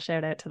 Nice little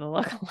shout out to the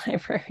local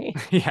library.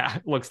 Yeah,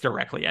 looks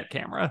directly at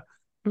camera.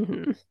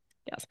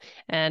 Yes.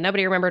 And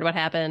nobody remembered what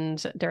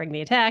happened during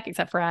the attack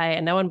except Fry,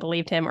 and no one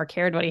believed him or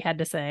cared what he had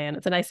to say. And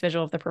it's a nice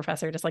visual of the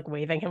professor just like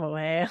waving him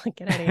away, like,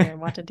 get out of here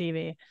and watch a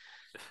TV.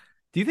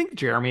 Do you think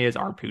Jeremy is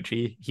our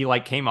Poochie? He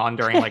like came on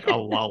during like a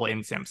lull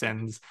in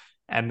Simpsons,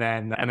 and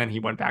then he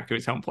went back to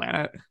his home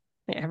planet.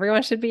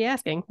 Everyone should be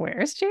asking,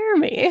 where's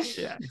Jeremy?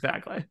 Yeah,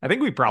 exactly. I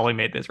think we probably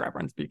made this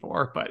reference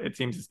before, but it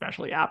seems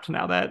especially apt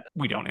now that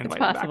we don't invite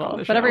him back on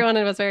the show. But everyone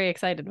was very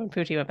excited when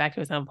Poochie went back to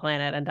his home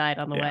planet and died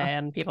on the way,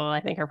 and people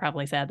I think are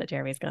probably sad that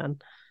Jeremy's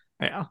gone.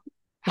 Yeah.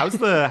 How's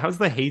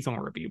the Hazel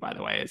review, by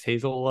the way? Is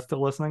Hazel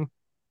still listening?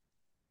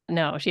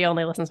 No, she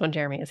only listens when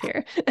Jeremy is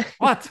here.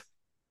 What?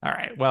 All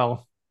right.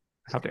 Well,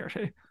 how dare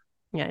she?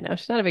 Yeah, I know.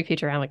 She's not a big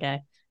Futurama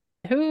guy.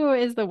 Who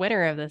is the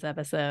winner of this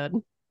episode?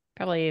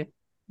 Probably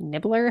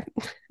Nibbler.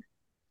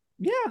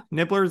 Yeah,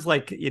 Nibbler's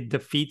like it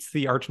defeats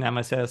the arch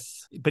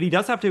nemesis, but he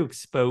does have to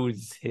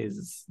expose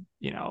his,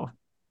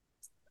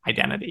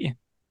 identity.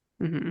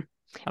 Mm-hmm. I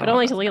But don't know if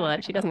only to that's a bad Leela.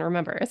 thing She or not. doesn't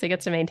remember, so he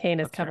gets to maintain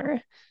his That's true.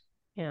 cover.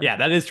 Yeah. Yeah,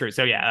 that is true.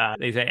 So yeah,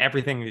 they say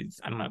everything is,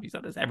 I don't know if you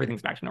said this,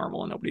 everything's back to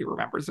normal and nobody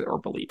remembers it or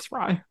believes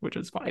Fry, which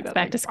is funny It's that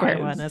back like to square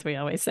Fry one, is, as we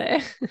always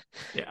say.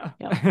 yeah.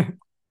 Yep.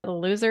 The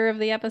loser of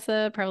the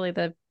episode, probably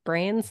the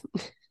brains.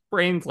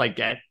 Brains like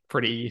get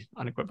pretty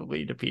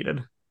unequivocally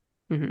defeated.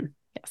 Mm-hmm.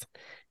 Yes.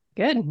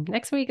 Good.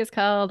 Next week is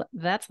called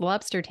That's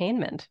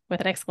Lobstertainment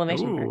with an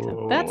exclamation mark.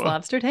 So that's Ooh,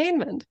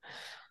 Lobstertainment.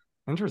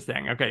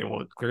 interesting. Okay,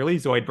 well, clearly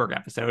Zoidberg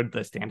episode,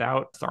 the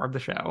standout star of the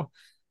show.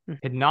 Hmm.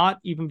 Could not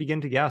even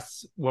begin to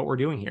guess what we're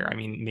doing here. I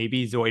mean,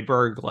 maybe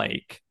Zoidberg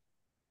like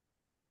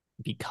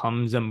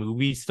becomes a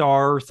movie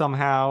star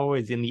somehow,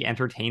 is in the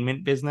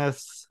entertainment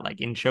business,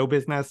 like in show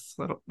business.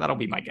 That'll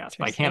be my guess,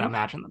 but I can't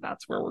imagine that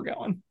that's where we're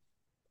going.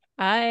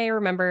 I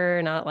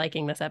remember not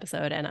liking this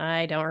episode and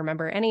I don't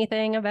remember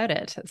anything about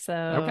it. Okay,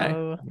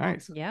 So,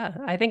 nice. yeah,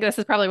 I think this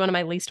is probably one of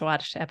my least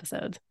watched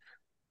episodes.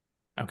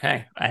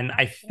 Okay, and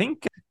I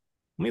think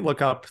let me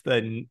look up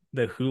the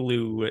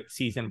Hulu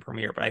season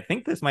premiere, but I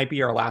think this might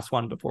be our last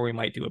one before we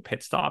might do a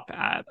pit stop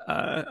at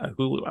a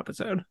Hulu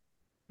episode.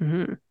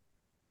 Mm-hmm.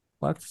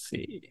 Let's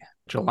see,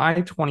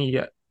 July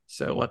 20th.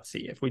 So let's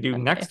see if we do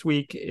Okay. next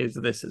week is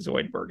this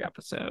Zoidberg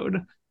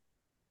episode.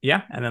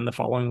 Yeah, and then the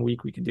following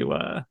week we could do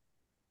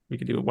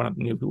one of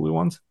the new Hulu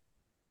ones.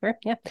 Sure.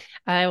 Yeah.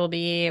 I will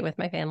be with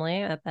my family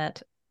at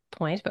that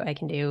point, but I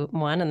can do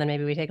one and then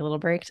maybe we take a little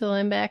break till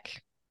I'm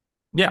back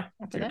Yeah,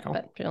 after that.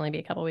 But should only be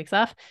a couple weeks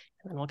off.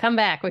 And then we'll come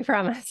back, we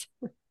promise.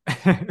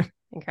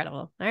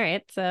 Incredible. All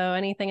right. So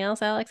anything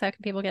else, Alex? How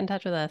can people get in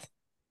touch with us?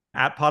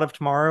 At Pot of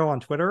Tomorrow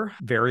on Twitter,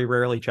 very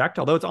rarely checked,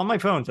 although it's on my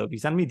phone. So if you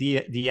send me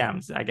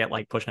DMs, I get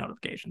like push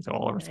notifications. So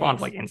I'll respond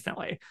like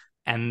instantly.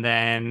 And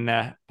then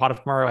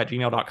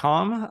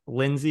potoftomorrow@gmail.com.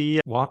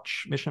 Lindsay,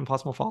 watch Mission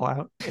Impossible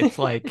Fallout. It's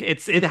like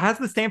it has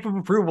the stamp of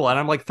approval, and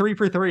I'm like 3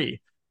 for 3.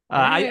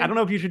 I don't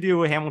know if you should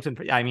do Hamilton.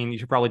 I mean, you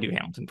should probably do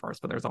Hamilton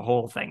first, but there's a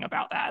whole thing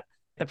about that.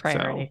 The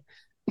priority.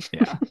 So,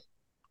 yeah.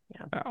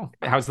 Yeah. So,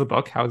 how's the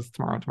book? How's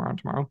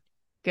tomorrow?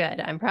 Good.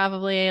 I'm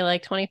probably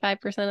like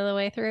 25% of the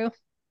way through.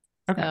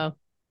 Okay. So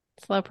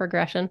slow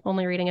progression,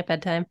 only reading at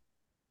bedtime.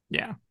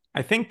 Yeah.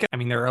 I think, I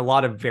mean, there are a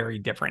lot of very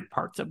different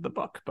parts of the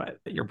book, but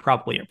you're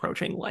probably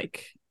approaching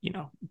like,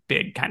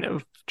 big kind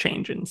of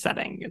change in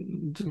setting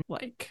and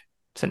like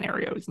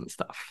scenarios and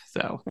stuff.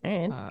 So,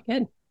 all right,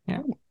 good. Yeah.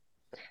 Good.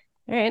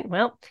 All right.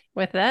 Well,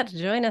 with that,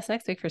 join us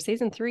next week for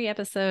season 3,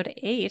 episode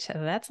 8.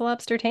 That's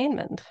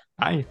Lobstertainment.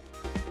 Bye.